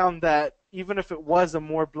always found that even if it was a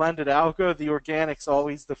more blended algo, the organic's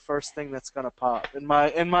always the first thing that's gonna pop in my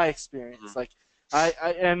experience. Mhm.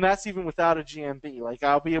 And that's even without a GMB. Like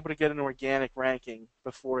I'll be able to get an organic ranking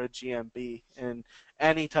before a GMB in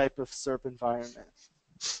any type of SERP environment.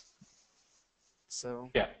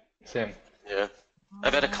 So Yeah, same. Yeah.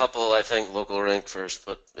 I've had a couple, I think, local rank first,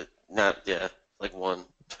 but not, yeah, like one.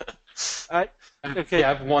 I Yeah, okay.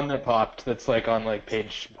 I've one that popped that's like on like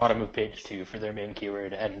bottom of page 2 for their main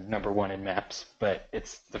keyword and number 1 in maps, but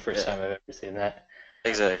it's the first Yeah, time I've ever seen that.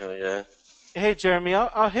 exactly, yeah. Hey Jeremy,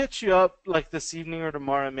 I'll hit you up like this evening or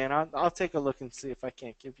tomorrow, man. I'll take a look and see if I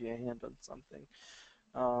can't give you a hand on something.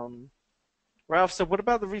 Um, Ralph, so what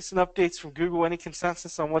about the recent updates from Google? Any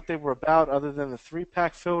consensus on what they were about other than the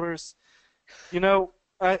three-pack filters? You know,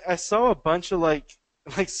 I saw a bunch of like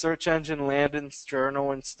search engine Landon's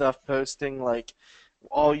journal and stuff posting like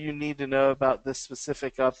all you need to know about this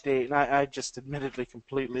specific update, and I just admittedly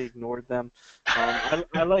completely ignored them.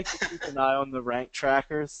 I like to keep an eye on the rank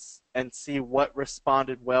trackers and see what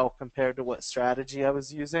responded well compared to what strategy I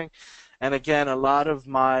was using. And again, a lot of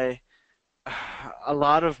my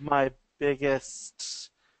biggest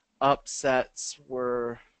upsets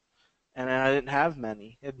were, and I didn't have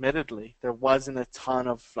many, admittedly. There wasn't a ton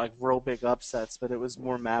of like real big upsets, but it was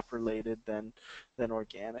more map related than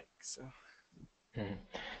organic. So Mhm.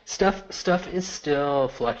 Stuff is still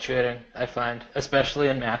fluctuating, I find, especially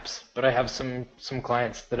in maps. But I have some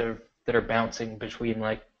clients that are bouncing between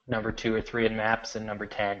like number 2 or 3 in maps and number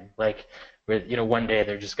 10. Like, where one day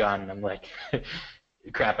they're just gone, and I'm like,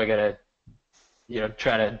 crap, I gotta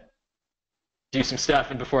try to do some stuff,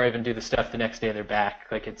 and before I even do the stuff, the next day they're back.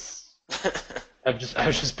 Like I've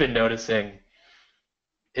just been noticing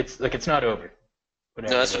it's like it's not over, No,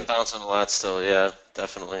 whatever it it's been is. bouncing a lot still, yeah,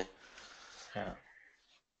 definitely. Yeah.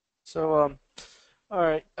 so all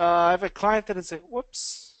right. I have a client that is a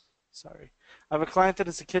whoops. Sorry. I have a client that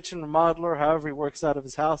is a kitchen remodeler. However, he works out of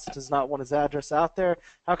his house. Does not want his address out there.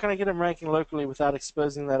 How can I get him ranking locally without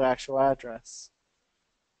exposing that actual address?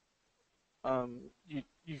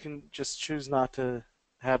 You can just choose not to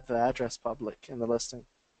have the address public in the listing.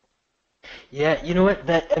 Yeah, you know what?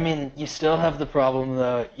 That I mean, you still have the problem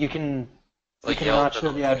though. You Like can Yelp not and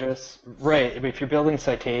show the address. Right. If you're building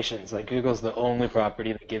citations, like Google's the only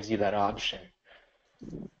property that gives you that option.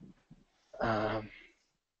 Um,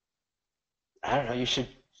 I don't know. You should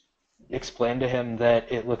explain to him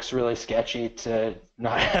that it looks really sketchy to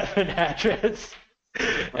not have an address,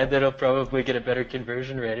 and then he'll probably get a better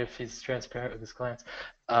conversion rate if he's transparent with his clients.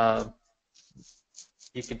 Um,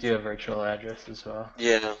 you could do a virtual address as well.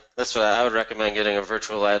 yeah, that's what I would recommend getting a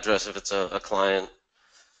virtual address if it's a client.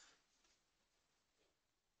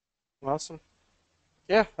 Awesome.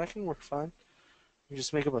 Yeah, that can work fine. You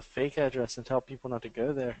just make up a fake address and tell people not to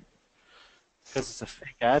go there because it's a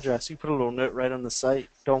fake address. You put a little note right on the site.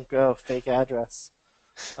 Don't go. Fake address.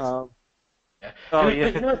 Um, Yeah. oh But yeah.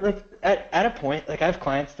 you know what? Like at a point, like I have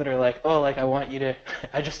clients that are like, oh, like I want you to.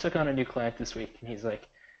 I just took on a new client this week, and he's like,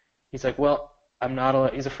 well, I'm not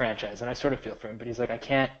allowed. He's a franchise, and I sort of feel for him, but he's like, I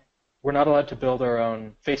can't. We're not allowed to build our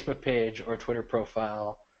own Facebook page or Twitter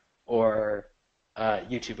profile or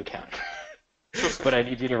YouTube account, but I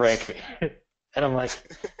need you to rank me. And I'm like,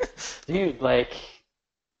 dude, like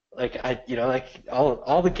like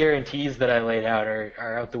all the guarantees that I laid out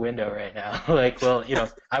are out the window right now. Like, well,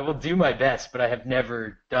 I will do my best, but I have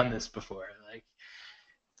never done this before. Like,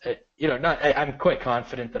 not I'm quite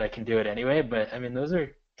confident that I can do it anyway, but I mean, those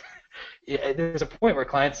are yeah, there's a point where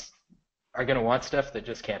clients are going to want stuff that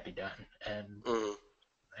just can't be done, and Mm.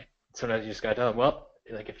 like sometimes you just got to tell them, well,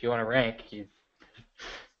 like if you want to rank, you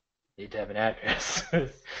need to have an address.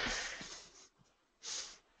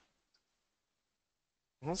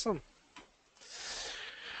 Awesome.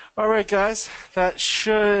 All right, guys. That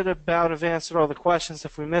should about have answered all the questions.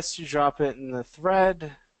 If we missed you, drop it in the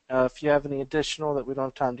thread. If you have any additional that we don't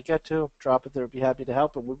have time to get to, drop it there. We'd be happy to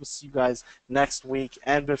help. And we will see you guys next week.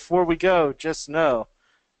 And before we go, just know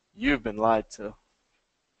you've been lied to.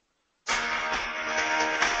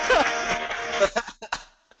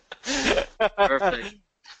 Perfect.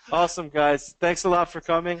 Awesome, guys. Thanks a lot for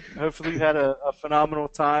coming. Hopefully, you had a phenomenal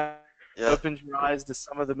time. Yeah. Opened your eyes to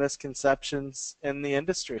some of the misconceptions in the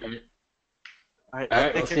industry. All right, All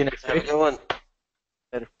right, we'll take see care. you next Have a week. good one.